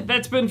it.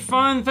 That's been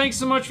fun. Thanks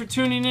so much for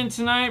tuning in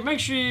tonight. Make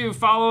sure you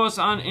follow us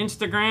on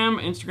Instagram.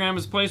 Instagram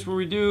is a place where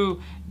we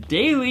do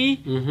daily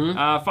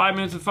 5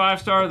 minutes with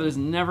 5-star. There's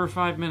never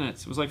 5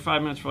 minutes. It was like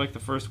 5 minutes for like the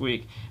first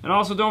week. And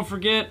also don't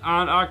forget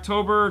on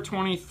October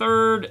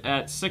 23rd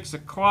at 6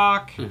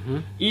 o'clock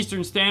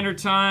Eastern Standard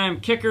Time,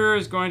 Kicker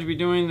is going to be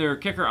doing their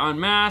Kicker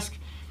Unmasked.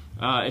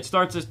 It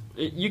starts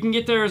you can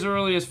get there as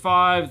early as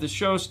 5. The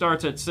show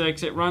starts at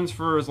 6. It runs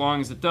for as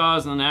long as it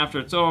does, and then after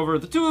it's over,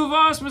 the two of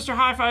us, Mr.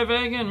 Hi-Fi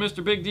Vega and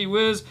Mr. Big D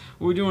Wiz,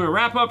 will be doing a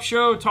wrap-up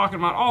show talking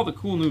about all the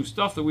cool new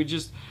stuff that we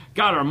just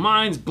got our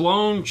minds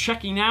blown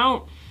checking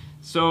out.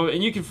 So,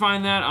 and you can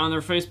find that on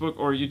their Facebook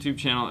or YouTube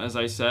channel, as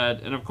I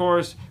said. And of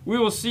course, we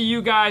will see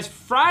you guys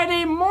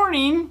Friday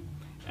morning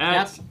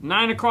at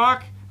 9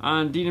 o'clock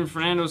on Dean and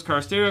Fernando's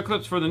Car Stereo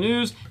Clips for the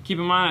news. Keep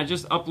in mind, I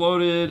just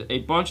uploaded a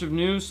bunch of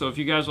news, so if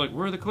you guys are like,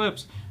 where are the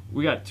clips?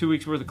 We got 2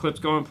 weeks worth of clips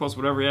going, plus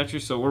whatever extra.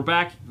 So we're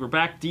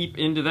back deep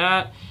into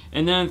that.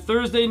 And then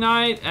Thursday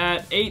night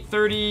at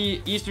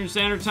 8:30 Eastern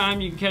Standard Time,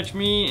 you can catch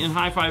me and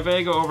Hi-Fi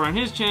Vega over on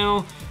his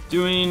channel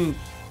doing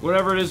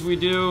whatever it is we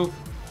do.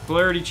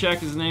 Polarity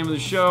Check is the name of the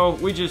show.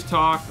 We just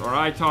talk, or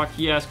I talk,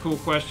 he asks cool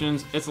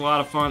questions. It's a lot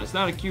of fun. It's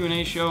not a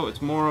Q&A show.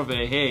 It's more of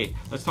a, hey,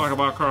 let's talk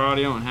about car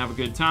audio and have a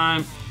good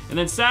time. And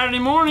then Saturday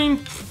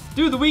morning,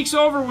 dude, the week's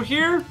over. We're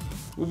here.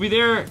 We'll be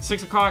there at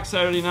 6 o'clock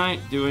Saturday night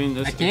doing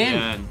this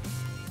again.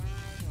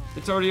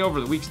 It's already over.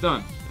 The week's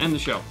done. End the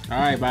show. All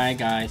right, bye,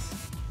 guys.